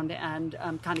compound, and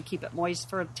kind of keep it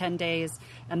moist for 10 days.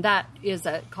 And that is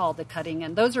called the cutting.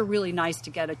 And those are really nice to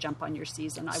get a jump on your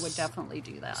season. I would definitely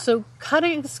do that. So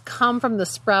cuttings come from the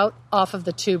sprout off of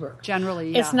the tuber.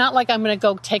 Generally, yeah. It's not like I'm going to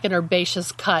go take an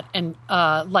herbaceous cut and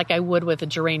like I would with a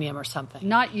geranium or something.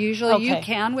 Not usually. Okay. You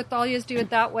can with dahlias do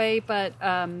it that way, but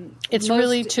it's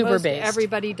really tuber-based.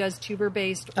 Everybody does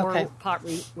tuber-based or pot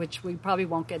root, which we probably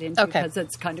won't get into because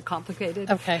it's kind of complicated.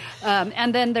 Okay.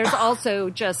 And then there's also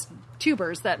just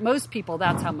tubers that's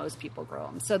how most people grow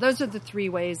them. So those are the 3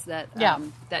 ways that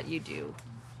you do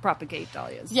propagate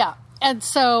dahlias. Yeah. And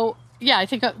so, I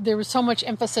think there was so much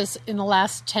emphasis in the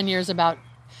last 10 years about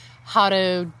how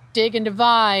to dig and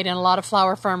divide, and a lot of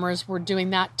flower farmers were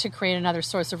doing that to create another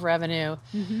source of revenue.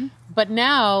 Mm-hmm. But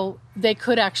now they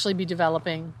could actually be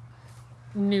developing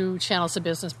new channels of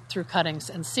business through cuttings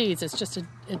and seeds. It's just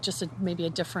maybe a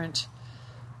different,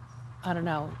 I don't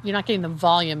know. You're not getting the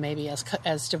volume maybe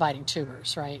as dividing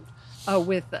tubers, right? Oh,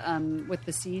 with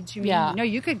the seeds, you mean? Yeah. No,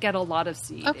 you could get a lot of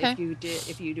seed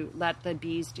if you let the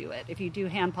bees do it. If you do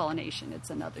hand pollination, it's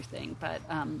another thing. But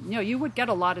you would get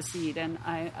a lot of seed. And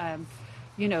I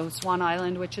Swan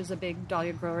Island, which is a big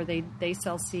dahlia grower, they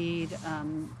sell seed.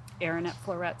 Erin at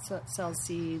Floret sells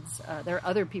seeds. There are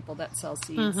other people that sell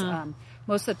seeds. Mm-hmm.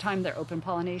 Most of the time, they're open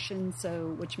pollination,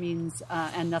 which means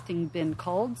and nothing been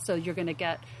culled. So you're going to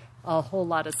get a whole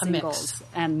lot of singles,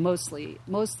 and mostly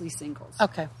singles.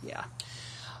 Okay. Yeah.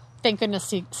 Thank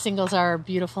goodness singles are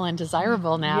beautiful and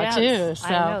desirable now, too. So.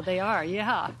 I know they are,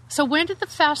 yeah. So when did the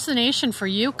fascination for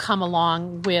you come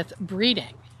along with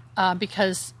breeding?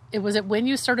 Because was it when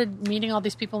you started meeting all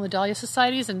these people in the Dahlia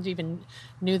Societies and even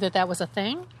knew that was a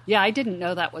thing? Yeah, I didn't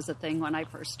know that was a thing when I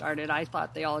first started. I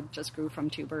thought they all just grew from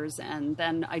tubers. And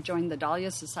then I joined the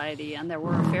Dahlia Society, and there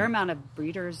were a fair amount of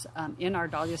breeders in our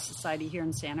Dahlia Society here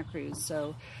in Santa Cruz.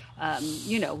 So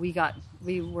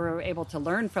we were able to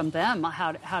learn from them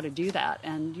how to do that.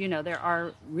 And, there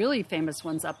are really famous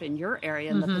ones up in your area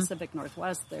in the Pacific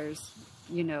Northwest. There's,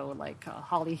 like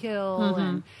Holly Hill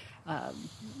and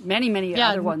many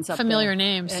other ones up there. Familiar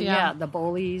names. And, yeah, the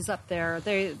Bolies up there.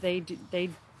 They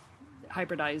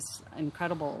hybridize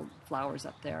incredible flowers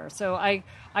up there. So I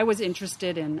was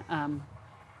interested in,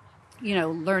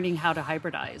 learning how to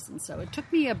hybridize. And so it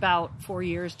took me about 4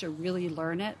 years to really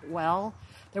learn it well.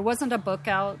 There wasn't a book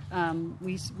out.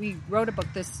 We wrote a book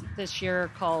this year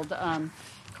called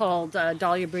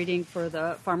Dahlia Breeding for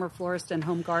the Farmer, Florist, and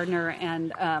Home Gardener.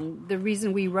 And the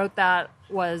reason we wrote that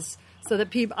was so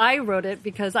that I wrote it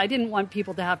because I didn't want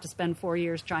people to have to spend 4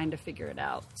 years trying to figure it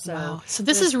out. So, wow. So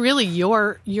this is really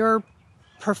your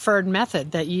preferred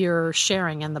method that you're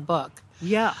sharing in the book.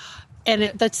 Yeah. And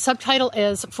the subtitle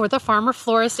is For the Farmer,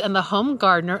 Florist, and the Home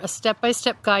Gardener, a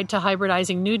step-by-step guide to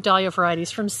hybridizing new dahlia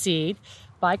varieties from seed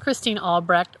by Christine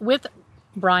Albrecht with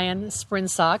Brian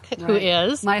Sprinsock, who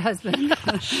is my husband.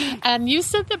 And you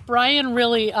said that Brian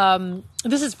really,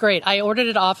 this is great. I ordered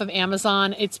it off of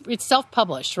Amazon. It's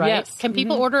self-published, right? Yes. Can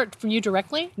people order it from you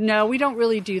directly? No, we don't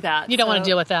really do that. You don't want to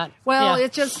deal with that? Well,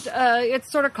 it's just, it's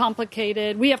sort of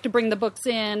complicated. We have to bring the books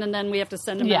in and then we have to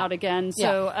send them out again.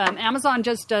 So Amazon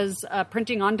just does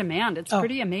printing on demand. It's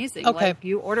pretty amazing. Okay. Like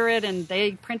you order it and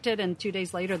they print it and 2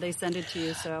 days later they send it to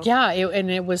you. So and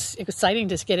it was exciting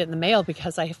to get it in the mail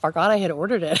because I forgot I had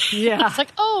ordered it. Yeah. It's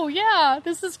like, oh yeah,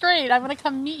 this is great. I'm going to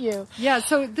come meet you. Yeah.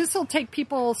 So this will take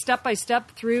people step by step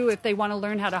through if they want to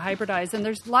learn how to hybridize. And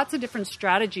there's lots of different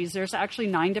strategies. There's actually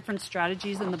 9 different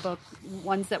strategies in the book,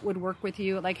 ones that would work with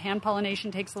you. Like hand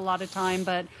pollination takes a lot of time,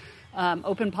 but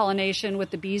open pollination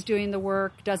with the bees doing the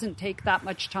work doesn't take that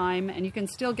much time, and you can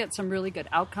still get some really good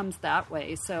outcomes that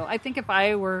way. So I think if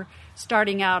I were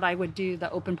starting out, I would do the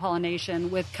open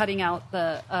pollination with cutting out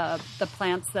the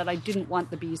plants that I didn't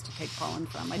want the bees to take pollen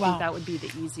from. I think that would be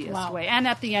the easiest way. And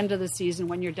at the end of the season,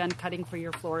 when you're done cutting for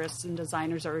your florists and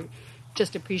designers, or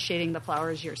just appreciating the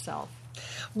flowers yourself.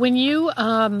 When you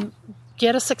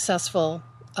get a successful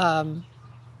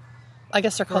I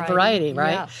guess they're called variety,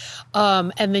 right?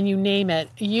 Yeah. And then you name it.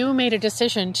 You made a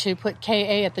decision to put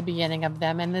KA at the beginning of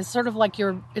them, and it's sort of like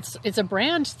it's a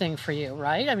brand thing for you,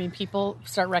 right? I mean, people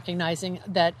start recognizing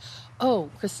that, oh,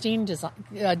 Christine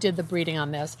did the breeding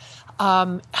on this.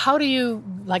 How do you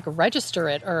register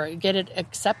it or get it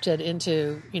accepted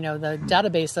into the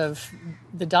database of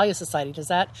the Dahlia Society? Does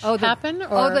that happen?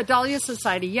 The Dahlia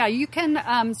Society, yeah, you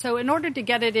can. So in order to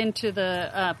get it into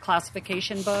the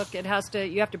classification book, you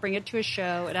have to bring it to a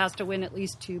show. It has to win at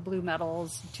least 2 blue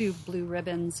medals, 2 blue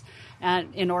ribbons,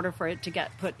 and in order for it to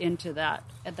get put into that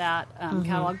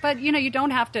catalog. But you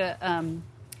don't have to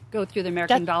go through the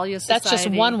American Dahlia Society. That's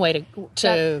just one way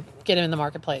to get it in the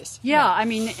marketplace. Yeah, I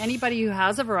mean, anybody who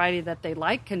has a variety that they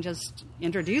like can just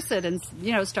introduce it and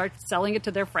start selling it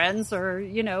to their friends, or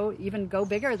even go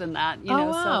bigger than that.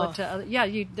 Sell it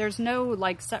to there's no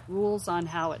set rules on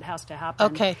how it has to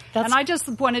happen. Okay, and I just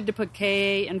wanted to put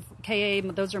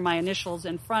KA, those are my initials,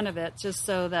 in front of it, just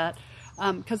so that.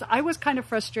 Because I was kind of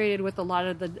frustrated with a lot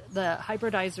of the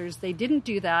hybridizers. They didn't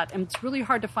do that, and it's really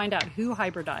hard to find out who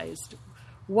hybridized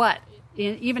what,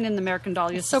 even in the American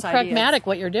Dahlia Society. So pragmatic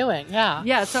what you're doing, yeah.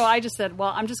 Yeah, so I just said,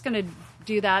 well, I'm just going to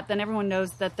do that. Then everyone knows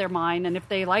that they're mine, and if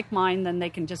they like mine, then they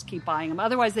can just keep buying them.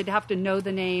 Otherwise, they'd have to know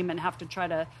the name and have to try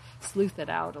to sleuth it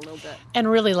out a little bit. And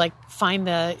really, find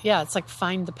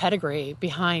the pedigree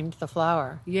behind the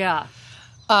flower. Yeah.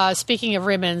 Speaking of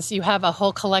ribbons, you have a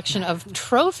whole collection of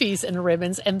trophies and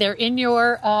ribbons, and they're in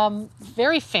your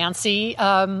very fancy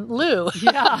loo.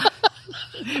 Yeah.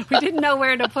 We didn't know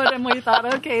where to put them. We thought,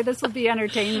 okay, this will be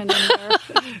entertainment in there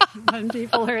when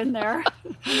people are in there.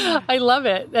 I love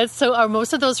it. So are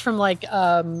most of those from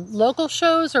local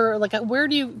shows, or where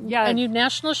do you, any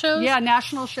national shows? Yeah,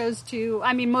 national shows too.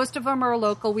 I mean, most of them are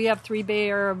local. We have 3 Bay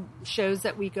Area shows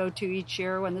that we go to each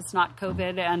year when it's not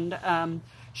COVID, and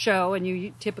show, and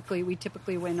we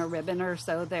typically win a ribbon or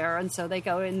so there, and so they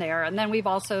go in there. And then we've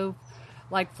also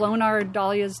flown our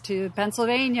dahlias to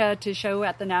Pennsylvania to show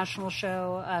at the national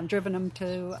show, driven them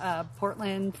to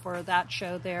Portland for that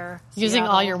show there. Using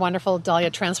all your wonderful dahlia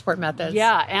transport methods.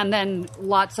 Yeah, and then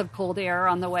lots of cold air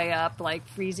on the way up,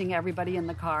 freezing everybody in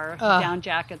the car, down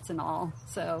jackets and all.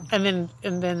 So and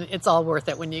then it's all worth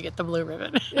it when you get the blue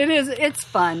ribbon. It is. It's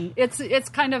fun. It's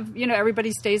kind of,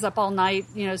 everybody stays up all night,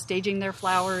 staging their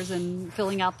flowers and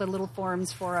filling out the little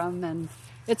forms for them, and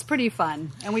it's pretty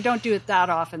fun. And we don't do it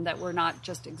that often that we're not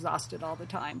just exhausted all the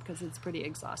time, because it's pretty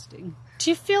exhausting.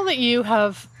 Do you feel that you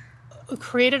have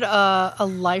created a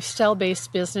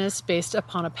lifestyle-based business based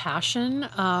upon a passion?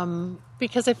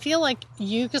 Because I feel like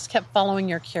you just kept following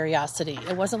your curiosity.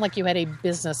 It wasn't like you had a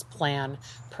business plan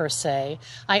per se.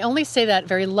 I only say that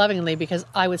very lovingly because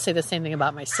I would say the same thing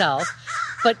about myself.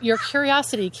 But your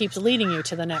curiosity keeps leading you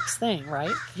to the next thing,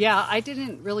 right? Yeah, I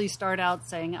didn't really start out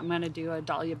saying I'm going to do a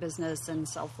dahlia business and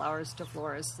sell flowers to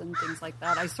florists and things like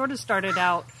that. I sort of started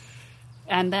out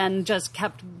and then just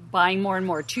kept buying more and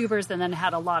more tubers, and then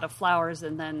had a lot of flowers,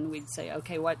 and then we'd say,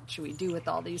 okay, what should we do with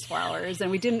all these flowers?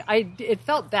 And it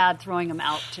felt bad throwing them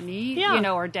out to me,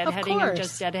 or deadheading them,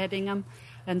 just deadheading them.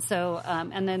 And so,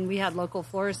 and then we had local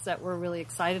florists that were really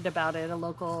excited about it.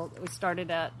 We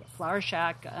started at Flower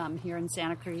Shack here in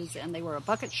Santa Cruz, and they were a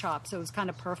bucket shop, so it was kind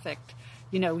of perfect.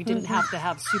 We didn't have to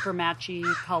have super matchy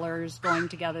colors going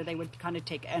together. They would kind of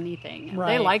take anything.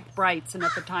 Right. They liked brights, and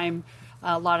at the time,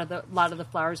 a lot of the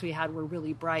flowers we had were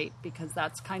really bright, because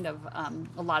that's kind of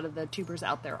a lot of the tubers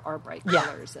out there are bright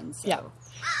colors, and so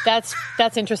that's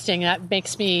interesting. That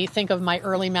makes me think of my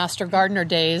early master gardener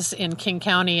days in King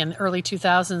County in the early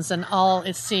 2000s, and all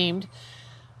it seemed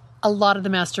a lot of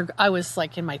the I was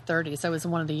like in my 30s. I was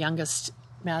one of the youngest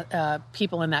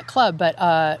people in that club,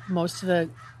 but most of the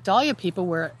dahlia people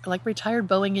were like retired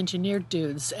Boeing engineer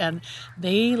dudes, and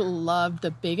they loved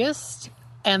the biggest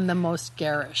and the most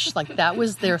garish. Like, that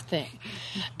was their thing.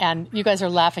 And you guys are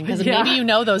laughing because maybe you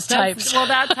know those types. Well,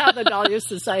 that's how the Dahlia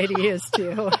Society is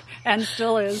too, and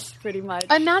still is pretty much.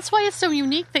 And that's why it's so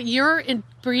unique that you're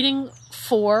breeding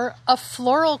for a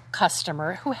floral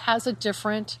customer who has a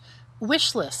different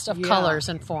wish list of colors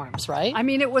and forms, right? I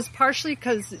mean, it was partially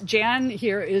because Jan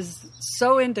here is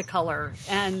so into color,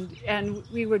 and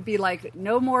we would be like,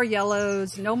 no more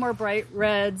yellows, no more bright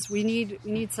reds. We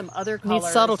need some other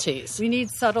colors. We need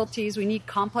subtleties. We need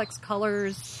complex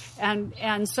colors.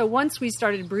 And so once we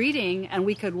started breeding, and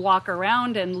we could walk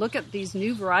around and look at these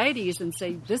new varieties and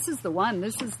say, this is the one.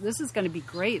 This is going to be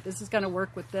great. This is going to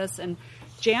work with this. And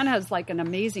Jan has like an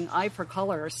amazing eye for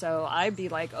color, so I'd be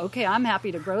like, okay, I'm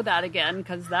happy to grow that again,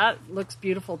 because that looks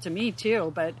beautiful to me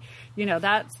too. But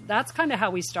that's kind of how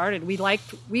we started.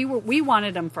 We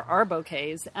wanted them for our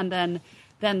bouquets, and then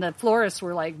the florists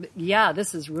were like, yeah,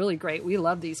 this is really great. We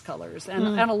love these colors,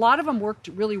 and a lot of them worked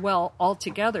really well all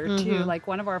together too. Like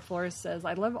one of our florists says,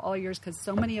 I love all yours because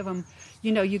so many of them,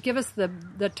 you give us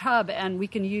the tub and we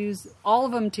can use all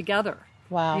of them together.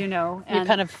 Wow,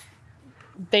 and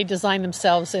they design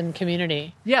themselves in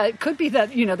community. Yeah, it could be that,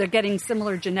 they're getting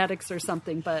similar genetics or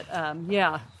something, but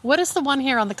yeah. What is the one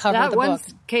here on the cover of the book? That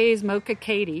one's Kay's Mocha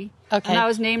Katie. Okay. And that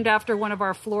was named after one of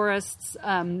our florists,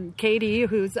 Katie,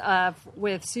 who's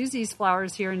with Susie's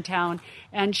Flowers here in town.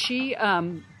 And she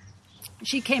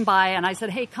came by, and I said,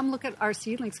 hey, come look at our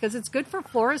seedlings, because it's good for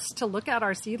florists to look at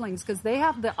our seedlings because they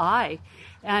have the eye.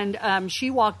 And she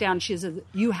walked down. She said,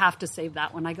 you have to save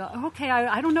that one. I go, okay,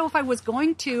 I don't know if I was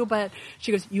going to, but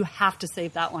she goes, you have to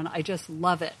save that one. I just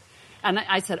love it. And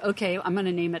I said, okay, I'm going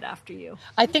to name it after you.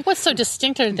 I think what's so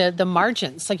distinct are the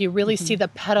margins. Like, you really see the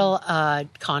petal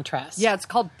contrast. Yeah, it's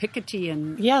called Picotee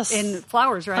in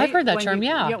flowers, right? I've heard that term,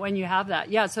 yeah. When you have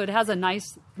that. Yeah, so it has a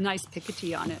nice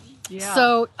Picotee on it. Yeah.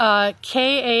 So Mocha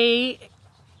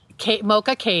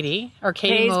Katie, or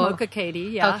Katie Kay's Mocha Katie,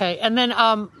 yeah. Okay, and then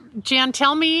Jan,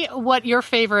 tell me what your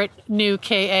favorite new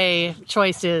KA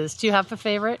choice is. Do you have a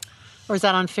favorite, or is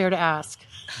that unfair to ask?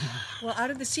 Well,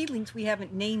 out of the seedlings, we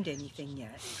haven't named anything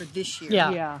yet for this year.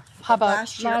 Yeah. How about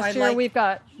last year? We've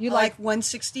got I like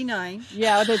 169.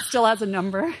 Yeah, that still has a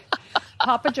number.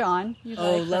 Papa John.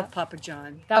 Love Papa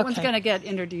John. That one's going to get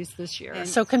introduced this year. And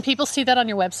so can people see that on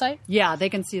your website? Yeah, they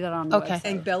can see that on the website.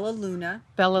 And Bella Luna.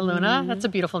 Bella Luna, that's a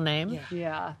beautiful name.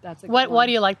 Yeah, that's a good one. Why one.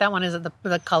 do you like that one? Is it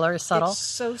the color is subtle? It's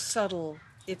so subtle.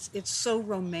 It's so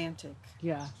romantic.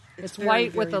 Yeah. It's very,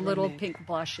 white very with a little romantic. pink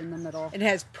blush in the middle. It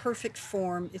has perfect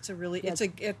form. It's a really that's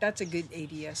a good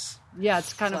ADS. Yeah,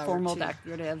 it's kind of flower, formal, too.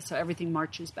 decorative, so everything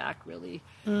marches back really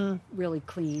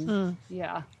clean.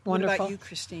 Yeah. What Wonderful. about you,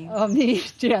 Christine? Oh, me.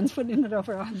 Jan's putting it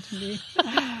over onto me.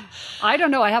 I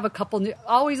don't know. I have a couple new.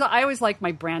 I always like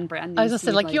my brand new. I was going to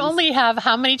say, like, you seedlings. only have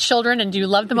how many children, and do you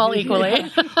love them all equally?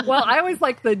 Well, I always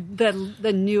like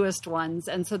the newest ones,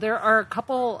 and so there are a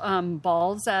couple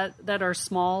balls that are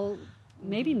small,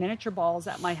 maybe miniature balls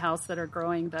at my house that are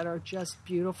growing that are just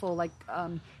beautiful, like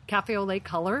cafe au lait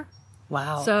color.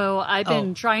 Wow. So I've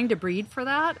been trying to breed for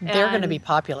that. They're going to be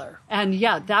popular. And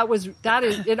yeah, that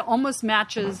is it almost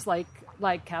matches like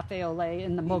cafe au lait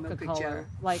in the mocha color,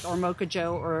 or Mocha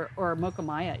Joe or Mocha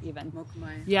Maya even. Mocha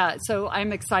Maya. Yeah, so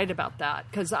I'm excited about that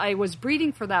because I was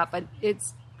breeding for that, but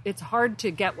it's hard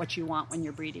to get what you want when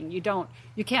you're breeding. You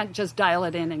can't just dial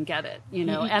it in and get it, And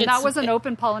that was an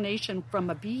open pollination from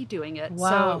a bee doing it. Wow.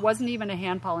 So it wasn't even a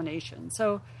hand pollination.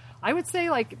 So I would say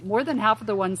like more than half of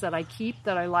the ones that I keep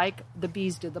that I like, the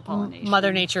bees do the pollination.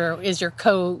 Mother Nature is your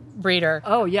co-breeder.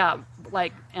 Oh yeah,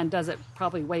 and does it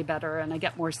probably way better, and I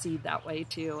get more seed that way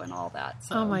too, and all that.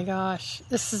 So. Oh my gosh,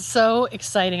 this is so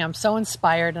exciting! I'm so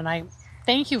inspired, and I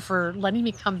thank you for letting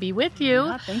me come be with you.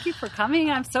 Yeah, thank you for coming.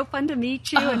 It's so fun to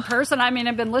meet you in person. I mean,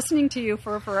 I've been listening to you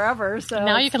for forever, so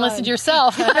now you can listen to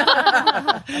yourself.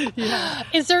 Yeah.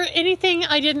 Is there anything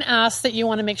I didn't ask that you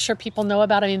want to make sure people know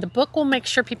about? I mean, the book will make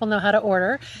sure people know how to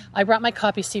order. I brought my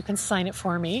copy so you can sign it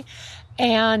for me,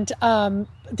 and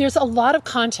there's a lot of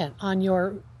content on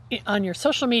your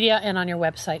social media and on your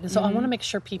website. And so I want to make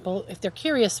sure people, if they're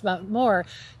curious about more,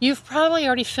 you've probably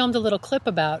already filmed a little clip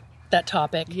about that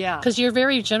topic. Yeah. Because you're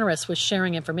very generous with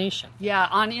sharing information. Yeah.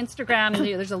 On Instagram,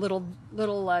 there's a little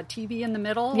TV in the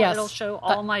middle. Yes. It'll show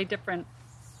all my different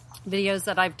videos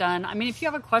that I've done. I mean, if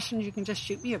you have a question, you can just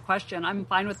shoot me a question. I'm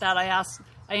fine with that. I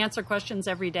answer questions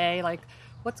every day, like,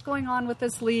 what's going on with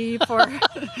this leaf? Or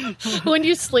when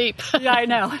you sleep. Yeah, I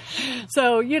know.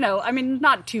 So, I mean,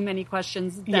 not too many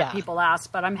questions that people ask,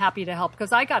 but I'm happy to help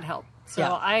because I got help. So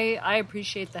I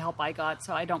appreciate the help I got,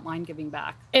 so I don't mind giving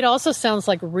back. It also sounds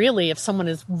like really, if someone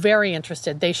is very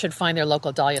interested, they should find their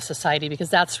local Dahlia Society because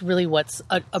that's really what's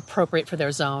appropriate for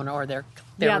their zone or their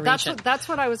region. That's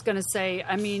what I was going to say.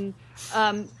 I mean,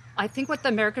 I think what the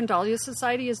American Dahlia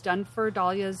Society has done for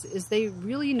dahlias is they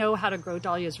really know how to grow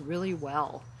dahlias really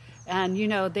well. And,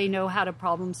 they know how to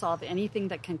problem solve anything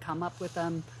that can come up with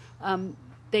them.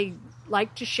 They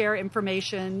like to share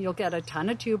information. You'll get a ton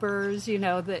of tubers.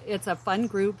 It's a fun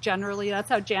group generally. That's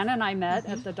how Jana and I met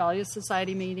at the Dahlia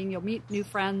Society meeting. You'll meet new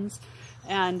friends.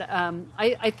 And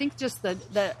I think just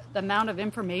the amount of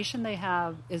information they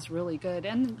have is really good.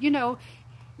 And,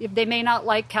 if they may not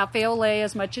like cafe au lait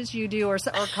as much as you do, or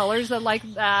colors that like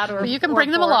that, or you can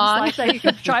bring them along. Like that. You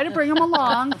can try to bring them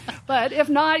along, but if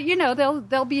not,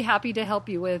 they'll be happy to help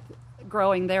you with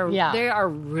growing. They are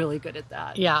really good at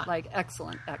that. Yeah, like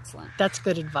excellent. That's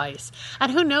good advice.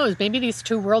 And who knows? Maybe these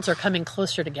two worlds are coming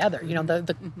closer together.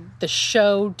 The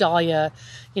show dahlia,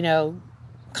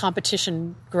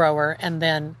 competition grower, and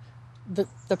then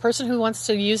the person who wants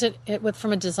to use it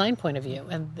from a design point of view.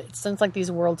 And it seems like these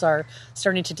worlds are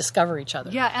starting to discover each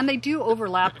other. Yeah, and they do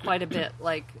overlap quite a bit.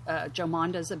 Like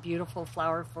Jomanda is a beautiful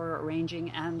flower for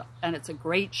arranging, and it's a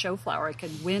great show flower. It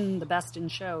could win the best in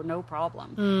show, no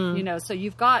problem. So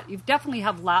you definitely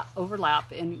have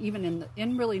overlap, and even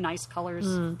in really nice colors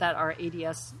that are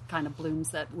ADS kind of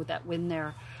blooms that win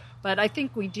there. But I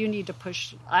think we do need to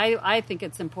push. I think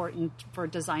it's important for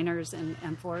designers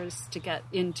and florists to get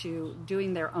into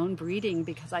doing their own breeding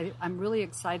because I'm really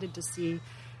excited to see,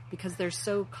 because they're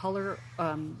so color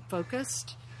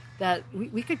focused, that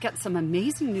we could get some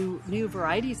amazing new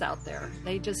varieties out there.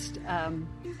 They just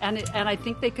and I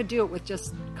think they could do it with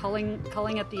just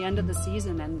culling at the end of the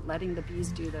season and letting the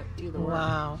bees do the work.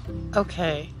 Wow.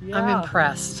 Okay. Yeah. I'm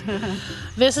impressed.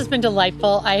 This has been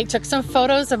delightful. I took some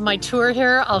photos of my tour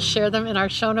here. I'll share them in our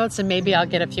show notes, and maybe I'll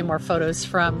get a few more photos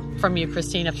from you,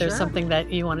 Christine, if there's something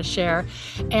that you want to share.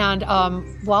 And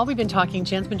while we've been talking,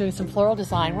 Jan's been doing some floral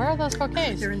design. Where are those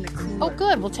bouquets? They're in the cooler. Oh,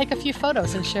 good. We'll take a few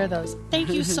photos and share those. Thank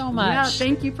you so much. Yeah,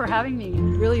 thank you for having me.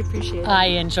 Really appreciate it. I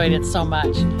enjoyed it so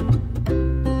much.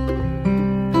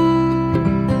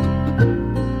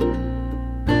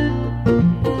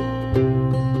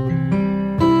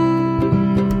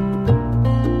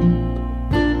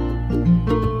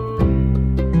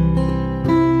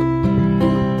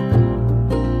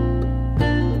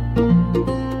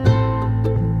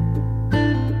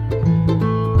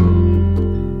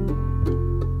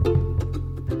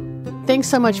 Thanks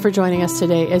so much for joining us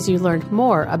today as you learned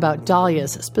more about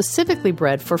dahlias specifically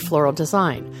bred for floral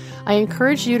design. I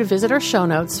encourage you to visit our show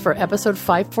notes for episode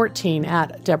 514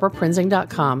 at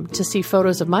deborahprinzing.com to see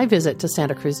photos of my visit to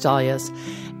Santa Cruz Dahlias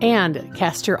and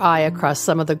cast your eye across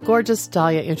some of the gorgeous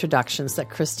dahlia introductions that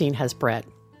Christine has bred.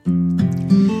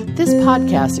 This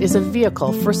podcast is a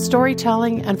vehicle for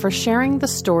storytelling and for sharing the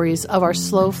stories of our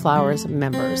Slow Flowers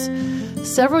members.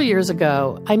 Several years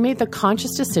ago, I made the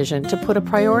conscious decision to put a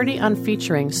priority on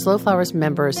featuring Slow Flowers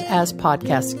members as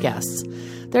podcast guests.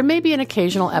 There may be an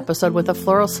occasional episode with a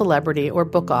floral celebrity or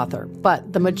book author,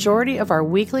 but the majority of our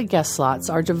weekly guest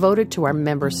slots are devoted to our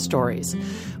members' stories.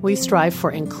 We strive for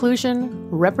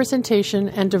inclusion, representation,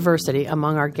 and diversity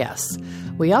among our guests.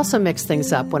 We also mix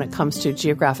things up when it comes to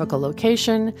geographical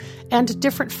location and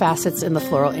different facets in the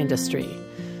floral industry.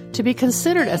 To be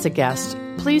considered as a guest,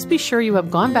 please be sure you have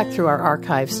gone back through our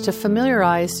archives to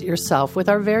familiarize yourself with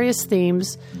our various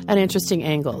themes and interesting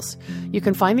angles. You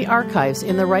can find the archives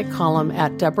in the right column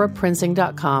at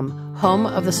deborahprinzing.com, home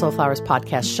of the Slow Flowers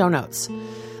podcast show notes.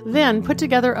 Then put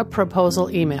together a proposal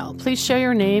email. Please share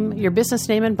your name, your business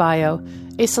name and bio,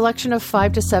 a selection of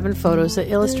 5 to 7 photos that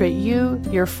illustrate you,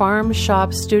 your farm,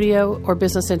 shop, studio, or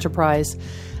business enterprise,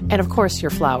 and of course,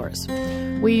 your flowers.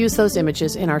 We use those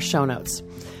images in our show notes.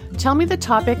 Tell me the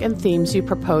topic and themes you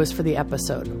propose for the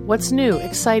episode. What's new,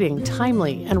 exciting,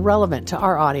 timely, and relevant to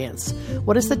our audience?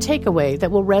 What is the takeaway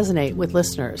that will resonate with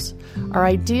listeners? Our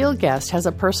ideal guest has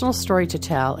a personal story to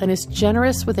tell and is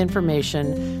generous with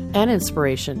information and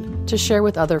inspiration to share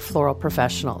with other floral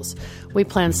professionals. We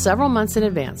plan several months in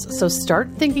advance, so start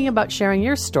thinking about sharing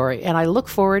your story, and I look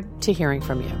forward to hearing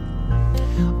from you.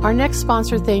 Our next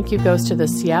sponsor thank you goes to the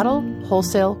Seattle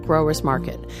Wholesale Growers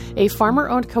Market, a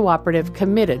farmer-owned cooperative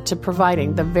committed to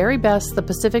providing the very best the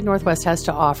Pacific Northwest has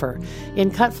to offer in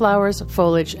cut flowers,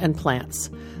 foliage, and plants.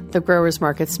 The Growers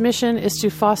Market's mission is to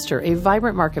foster a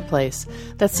vibrant marketplace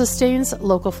that sustains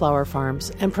local flower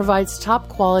farms and provides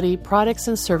top-quality products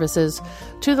and services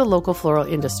to the local floral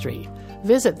industry.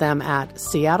 Visit them at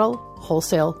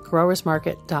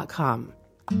seattlewholesalegrowersmarket.com.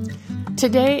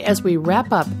 Today, as we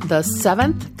wrap up the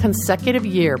 7th consecutive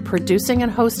year producing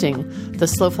and hosting the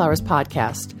Slow Flowers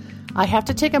podcast, I have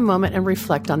to take a moment and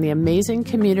reflect on the amazing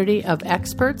community of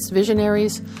experts,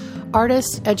 visionaries,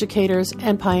 artists, educators,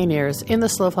 and pioneers in the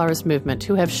Slow Flowers movement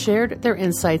who have shared their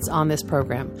insights on this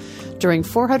program during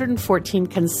 414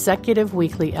 consecutive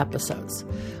weekly episodes.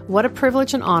 What a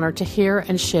privilege and honor to hear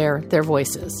and share their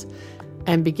voices.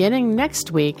 And beginning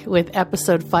next week with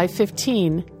episode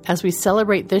 515, as we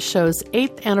celebrate this show's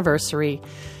 8th anniversary,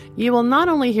 you will not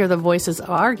only hear the voices of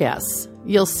our guests,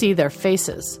 you'll see their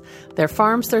faces, their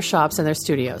farms, their shops, and their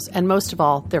studios, and most of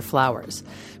all, their flowers.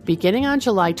 Beginning on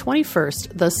July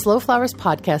 21st, the Slow Flowers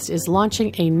podcast is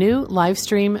launching a new live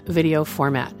stream video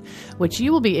format, which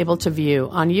you will be able to view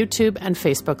on YouTube and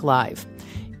Facebook Live.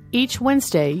 Each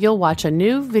Wednesday, you'll watch a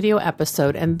new video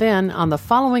episode, and then on the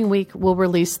following week, we'll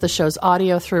release the show's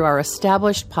audio through our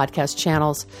established podcast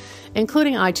channels,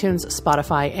 including iTunes,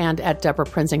 Spotify, and at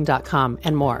DeborahPrinzing.com,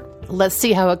 and more. Let's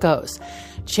see how it goes.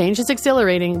 Change is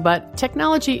exhilarating, but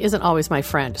technology isn't always my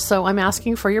friend, so I'm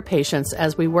asking for your patience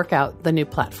as we work out the new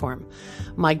platform.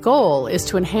 My goal is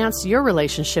to enhance your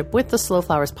relationship with the Slow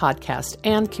Flowers podcast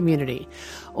and community,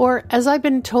 or as I've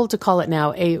been told to call it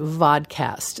now, a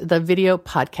vodcast, the video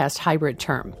podcast hybrid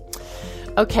term.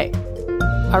 Okay,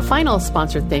 our final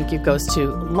sponsored thank you goes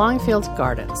to Longfield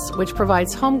Gardens, which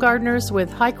provides home gardeners with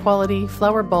high-quality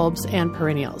flower bulbs and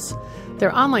perennials.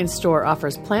 Their online store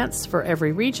offers plants for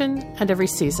every region and every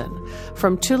season,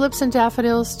 from tulips and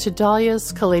daffodils to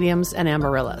dahlias, caladiums, and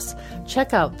amaryllis.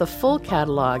 Check out the full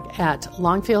catalog at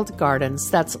Longfield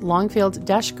Gardens. That's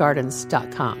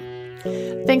longfield-gardens.com.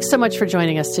 Thanks so much for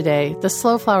joining us today. The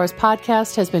Slow Flowers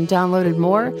podcast has been downloaded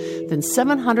more than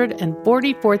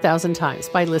 744,000 times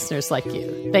by listeners like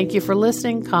you. Thank you for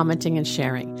listening, commenting, and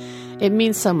sharing. It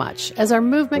means so much. As our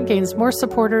movement gains more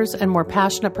supporters and more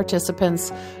passionate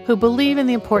participants who believe in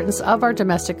the importance of our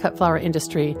domestic cut flower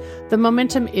industry, the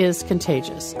momentum is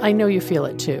contagious. I know you feel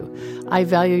it too. I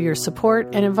value your support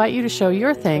and invite you to show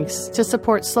your thanks to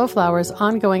support Slow Flowers'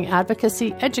 ongoing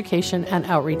advocacy, education, and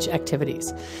outreach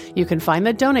activities. You can find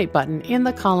the donate button in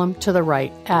the column to the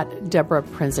right at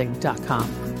DeborahPrinzing.com.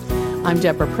 I'm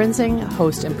Deborah Prinzing,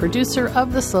 host and producer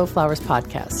of the Slow Flowers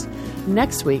podcast.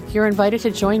 Next week, you're invited to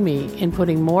join me in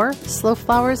putting more slow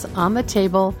flowers on the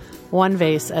table, one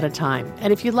vase at a time.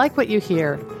 And if you like what you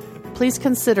hear, please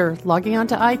consider logging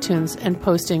onto iTunes and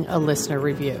posting a listener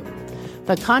review.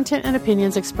 The content and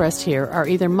opinions expressed here are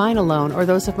either mine alone or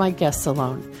those of my guests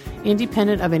alone,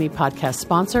 independent of any podcast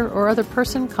sponsor or other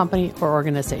person, company, or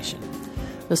organization.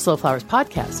 The Slow Flowers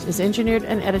podcast is engineered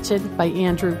and edited by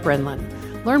Andrew Brenlin.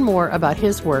 Learn more about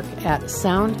his work at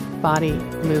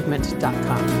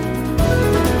soundbodymovement.com.